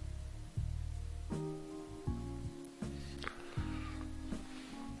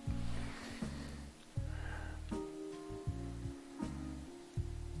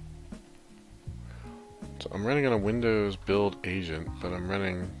 So I'm running on a Windows build agent, but I'm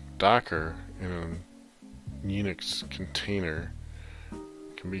running Docker in a Unix container.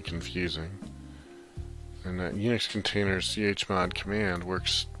 It can be confusing. And that Unix container chmod command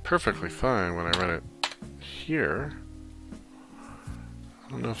works perfectly fine when I run it here. I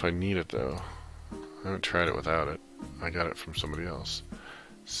don't know if I need it though. I haven't tried it without it. I got it from somebody else.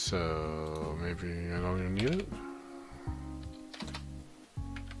 So maybe I don't even need it?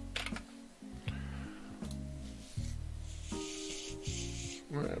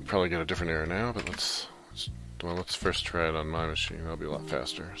 I'll probably get a different error now, but let's first try it on my machine. That'll be a lot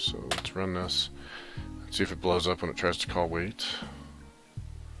faster. So let's run this. Let's see if it blows up when it tries to call wait.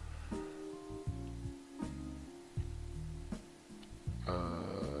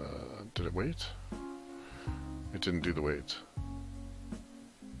 Did it wait? It didn't do the wait.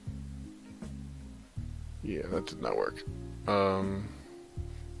 Yeah, that did not work. There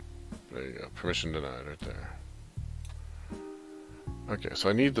you go. Permission denied right there. Okay, so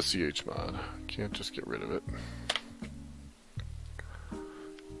I need the chmod. Can't just get rid of it.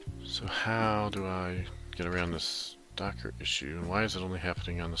 So how do I get around this Docker issue, and why is it only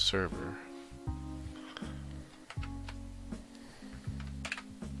happening on the server?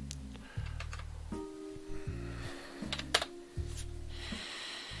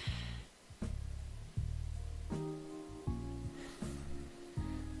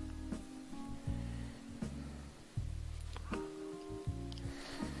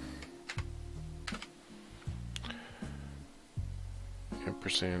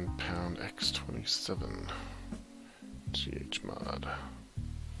 Pound X27 chmod.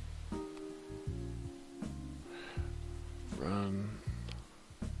 Run.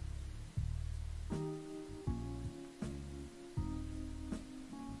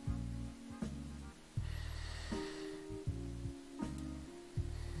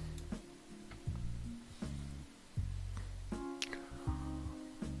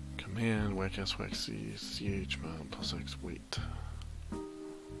 Command whack s whack c chmod plus x wait.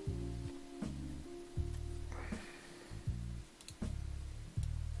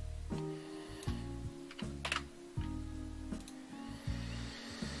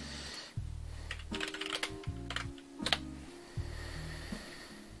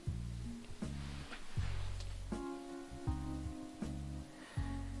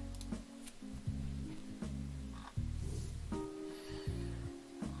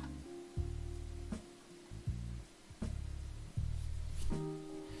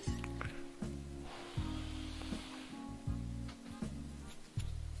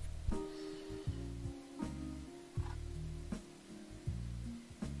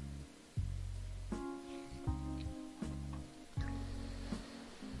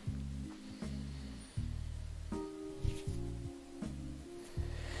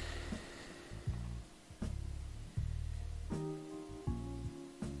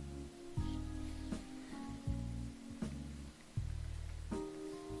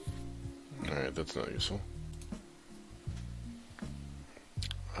 Alright, that's not useful.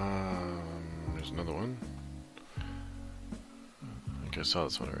 There's another one. I think I saw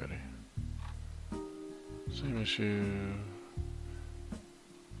this one already. Same issue.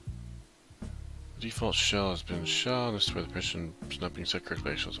 The default shell has been shell. This is where the permission is not being set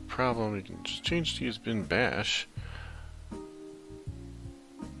correctly shows a problem. You can just change to use bin bash.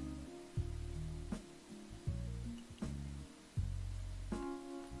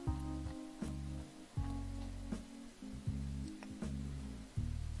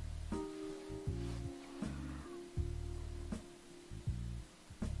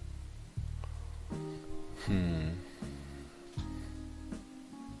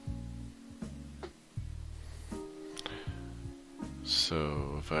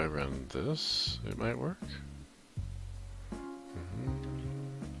 So if I run this, it might work.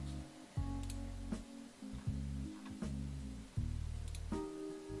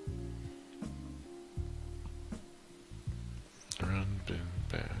 Run bin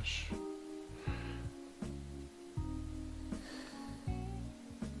bash.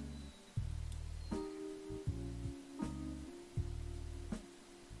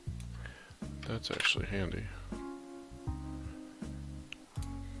 That's actually handy.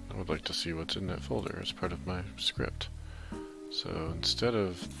 I would like to see what's in that folder as part of my script. So instead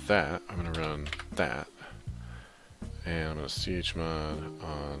of that, I'm going to run that, and I'm going to chmod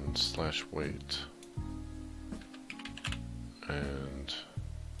on /wait. and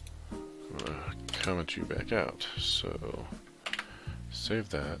I'm going to comment you back out. So save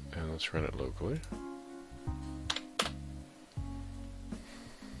that and let's run it locally.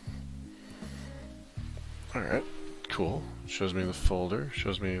 Alright, cool. Shows me the folder,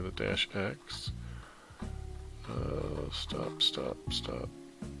 shows me the -x. Stop.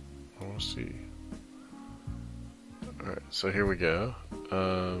 I want to see. Alright, so here we go.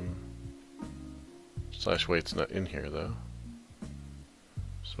 /wait's not in here though,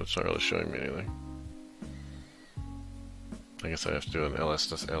 so it's not really showing me anything. I guess I have to do an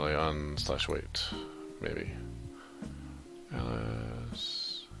ls-la on /wait, maybe.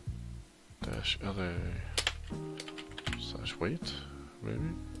 ls-la/wait,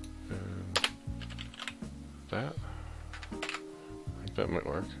 maybe, and that. I think that might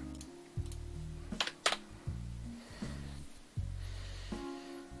work.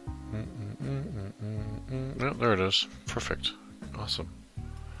 Yep, there it is. Perfect. Awesome.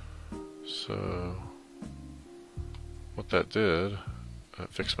 So, what that did,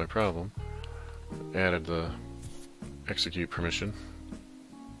 fixed my problem. Added the execute permission.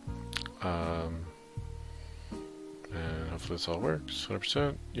 And hopefully this all works.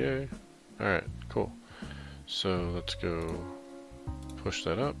 100%. Yay. Alright, cool. So, let's go push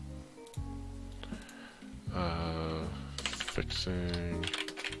that up. Fixing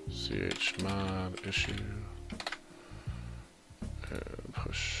chmod issue. And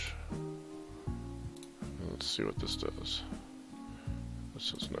push. And let's see what this does.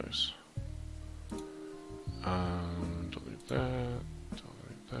 This is nice. Delete that.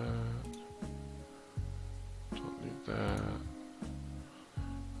 Delete that. Delete that.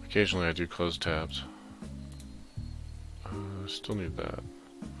 Occasionally I do close tabs. Still need that.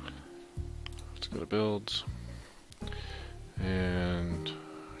 Let's go to builds. And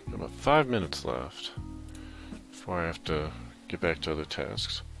got about 5 minutes left before I have to get back to other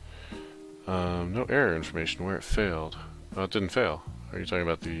tasks. No error information where it failed. Oh, it didn't fail. Are you talking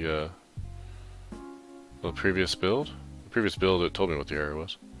about the previous build? The previous build, it told me what the error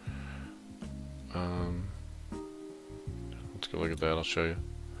was. Let's go look at that, I'll show you.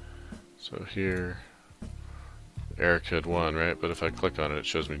 So here, error code 1, right? But if I click on it, it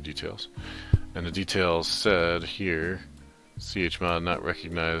shows me details. And the details said here, chmod not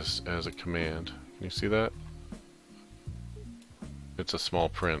recognized as a command. Can you see that? It's a small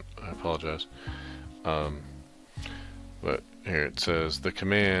print, I apologize. But here it says the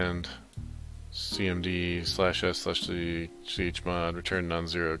command cmd/s/c chmod return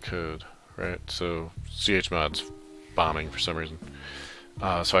non-zero code, right? So chmod's bombing for some reason.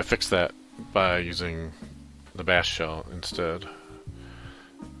 So I fixed that by using the bash shell instead.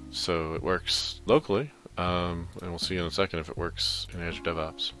 So it works locally, and we'll see in a second if it works in Azure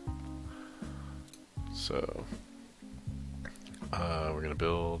DevOps. So we're going to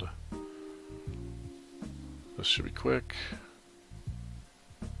build. This should be quick.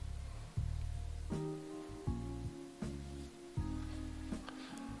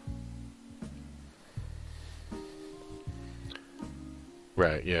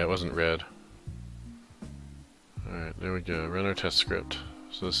 Right, yeah, it wasn't red. Alright, there we go. Run our test script.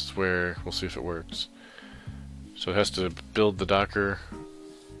 So this is where we'll see if it works. So it has to build the Docker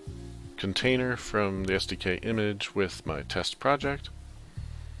container from the SDK image with my test project.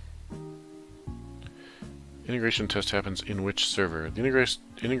 Integration test happens in which server? The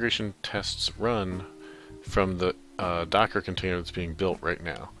integration tests run from the Docker container that's being built right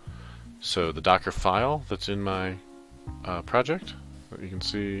now. So the Docker file that's in my project that you can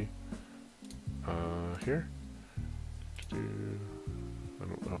see here. I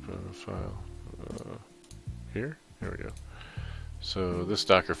don't open a file. Here we go. So this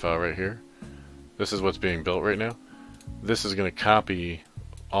Docker file right here, this is what's being built right now. This is going to copy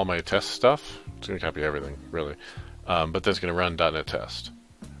all my test stuff. It's going to copy everything, really. But that's going to run .NET Test,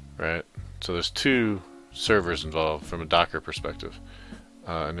 right? So there's two servers involved from a Docker perspective,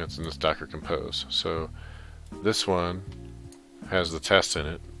 and it's in this Docker Compose. So this one has the test in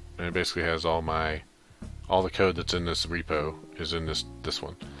it, and it basically has all the code that's in this repo is in this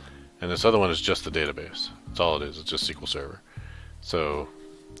one. And this other one is just the database. That's all it is. It's just SQL Server. So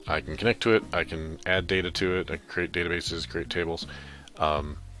I can connect to it, I can add data to it, I can create databases, create tables,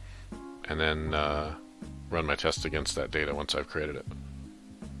 and then run my test against that data once I've created it.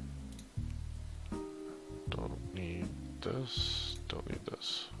 Don't need this, don't need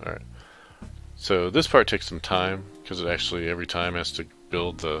this. Alright. So this part takes some time, because it actually every time has to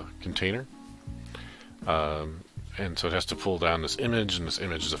build the container. And so it has to pull down this image, and this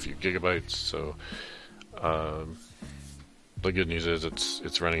image is a few gigabytes, so the good news is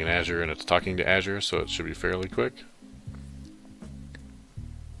it's running in Azure and it's talking to Azure, so it should be fairly quick.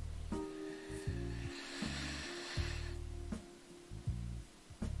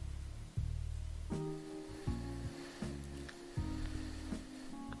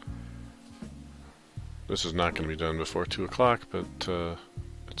 This is not going to be done before 2 o'clock, but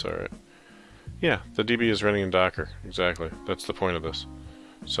it's alright. Yeah, the DB is running in Docker. Exactly. That's the point of this.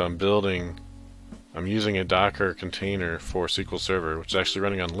 So I'm using a Docker container for SQL Server, which is actually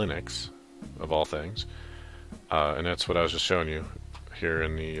running on Linux, of all things. And that's what I was just showing you here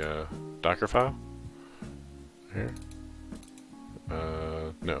in the Docker file. Here.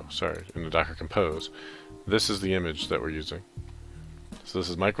 No, sorry, in the Docker Compose. This is the image that we're using. So this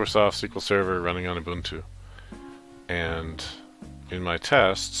is Microsoft SQL Server running on Ubuntu. And in my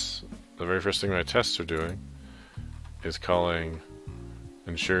tests, the very first thing my tests are doing is calling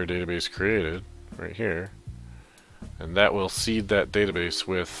ensure database created right here, and that will seed that database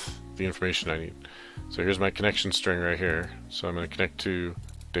with the information I need. So here's my connection string right here. So I'm going to connect to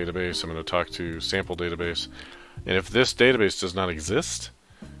database, I'm going to talk to sample database, and if this database does not exist,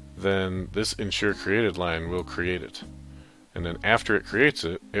 then this ensure created line will create it. And then after it creates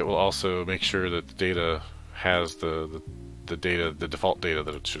it, it will also make sure that the data has the default data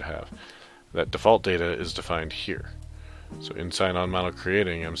that it should have. That default data is defined here. So inside on model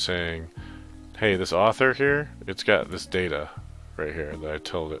creating, I'm saying, hey, this author here, it's got this data right here that I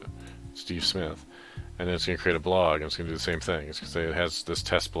told it, Steve Smith. And then it's going to create a blog, and it's going to do the same thing. It's going to say it has this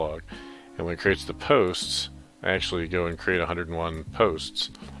test blog. And when it creates the posts, I actually go and create 101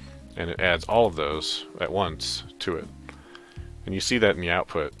 posts, and it adds all of those at once to it. And you see that in the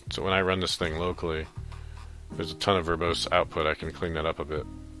output. So when I run this thing locally, there's a ton of verbose output. I can clean that up a bit.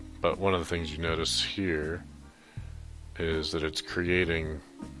 But one of the things you notice here is that it's creating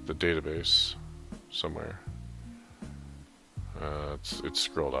the database somewhere. It's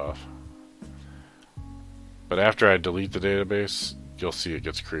scrolled off. But after I delete the database, you'll see it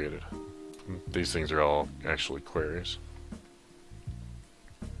gets created. These things are all actually queries.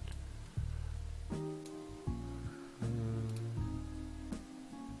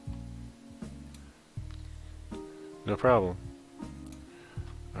 No problem.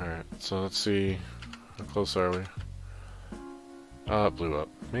 Alright, so let's see. How close are we? Oh, it blew up.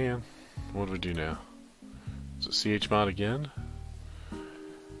 Man, what do we do now? Is it chmod again?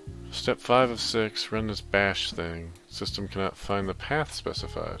 Step 5 of 6, run this bash thing. System cannot find the path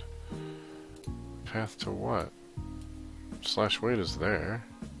specified. Path to what? /wait is there.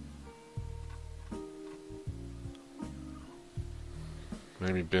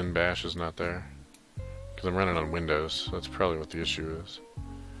 Maybe bin bash is not there. Because I'm running on Windows, so that's probably what the issue is.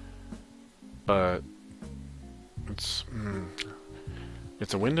 But it's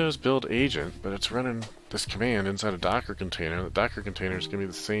a Windows build agent, but it's running this command inside a Docker container. The Docker container is going to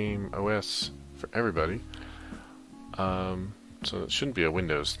be the same OS for everybody. So it shouldn't be a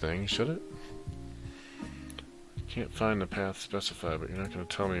Windows thing, should it? Can't find the path specified, but you're not going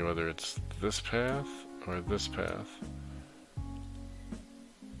to tell me whether it's this path or this path.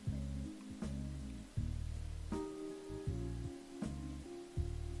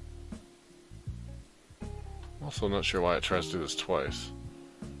 Also not sure why it tries to do this twice.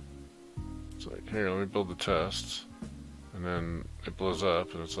 It's like, here, let me build the test, and then it blows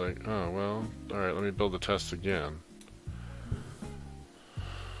up, and it's like, oh, well, alright, let me build the test again.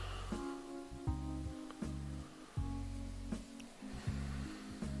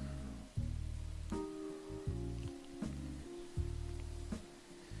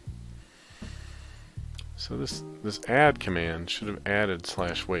 So this add command should have added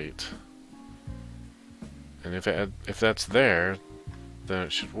 /wait. And if that's there, then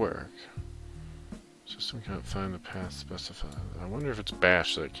it should work. System can't find the path specified. I wonder if it's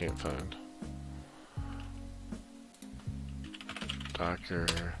bash that it can't find. Docker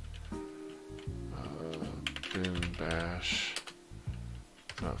bin bash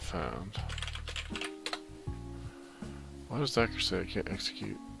not found. Why does Docker say I can't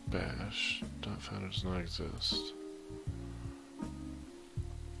execute bash? Not found, it does not exist.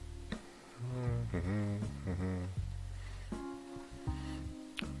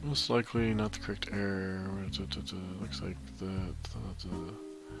 Most likely not the correct error. Looks like that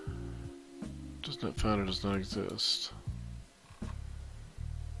does not found, it does not exist.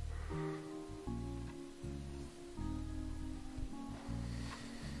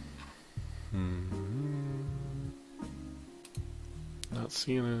 Not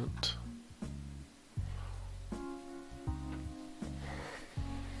seeing it.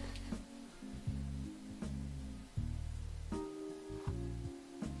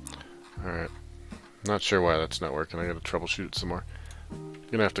 Alright. Not sure why that's not working. I gotta troubleshoot it some more.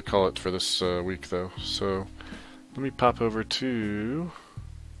 Gonna have to call it for this week though. So let me pop over to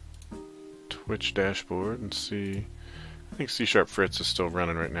Twitch dashboard and see. I think C# Fritz is still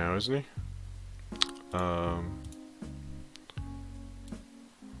running right now, isn't he? So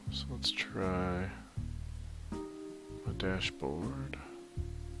let's try dashboard.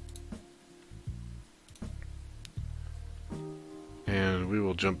 And we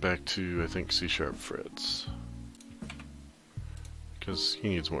will jump back to, I think, C# Fritz. Because he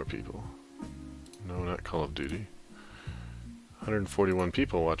needs more people. No, not Call of Duty. 141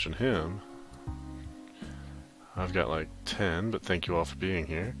 people watching him. I've got like 10, but thank you all for being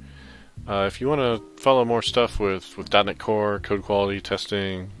here. If you want to follow more stuff with .NET Core, code quality,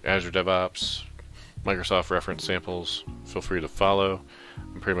 testing, Azure DevOps, Microsoft reference samples, feel free to follow.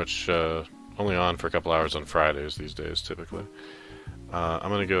 I'm pretty much only on for a couple hours on Fridays these days, typically. I'm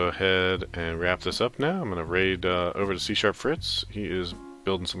going to go ahead and wrap this up now. I'm going to raid over to C# Fritz. He is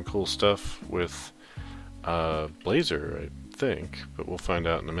building some cool stuff with Blazor, I think, but we'll find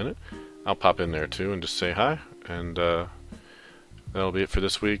out in a minute. I'll pop in there too and just say hi, and that'll be it for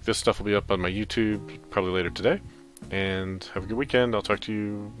this week. This stuff will be up on my YouTube probably later today, and have a good weekend. I'll talk to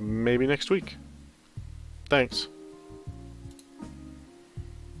you maybe next week. Thanks.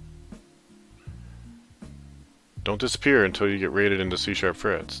 Don't disappear until you get raided into C#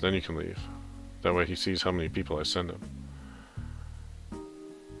 Fritz, then you can leave. That way he sees how many people I send him.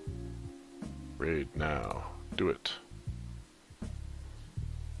 Raid now. Do it.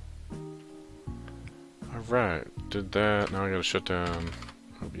 Alright, did that. Now I gotta shut down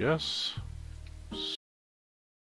OBS.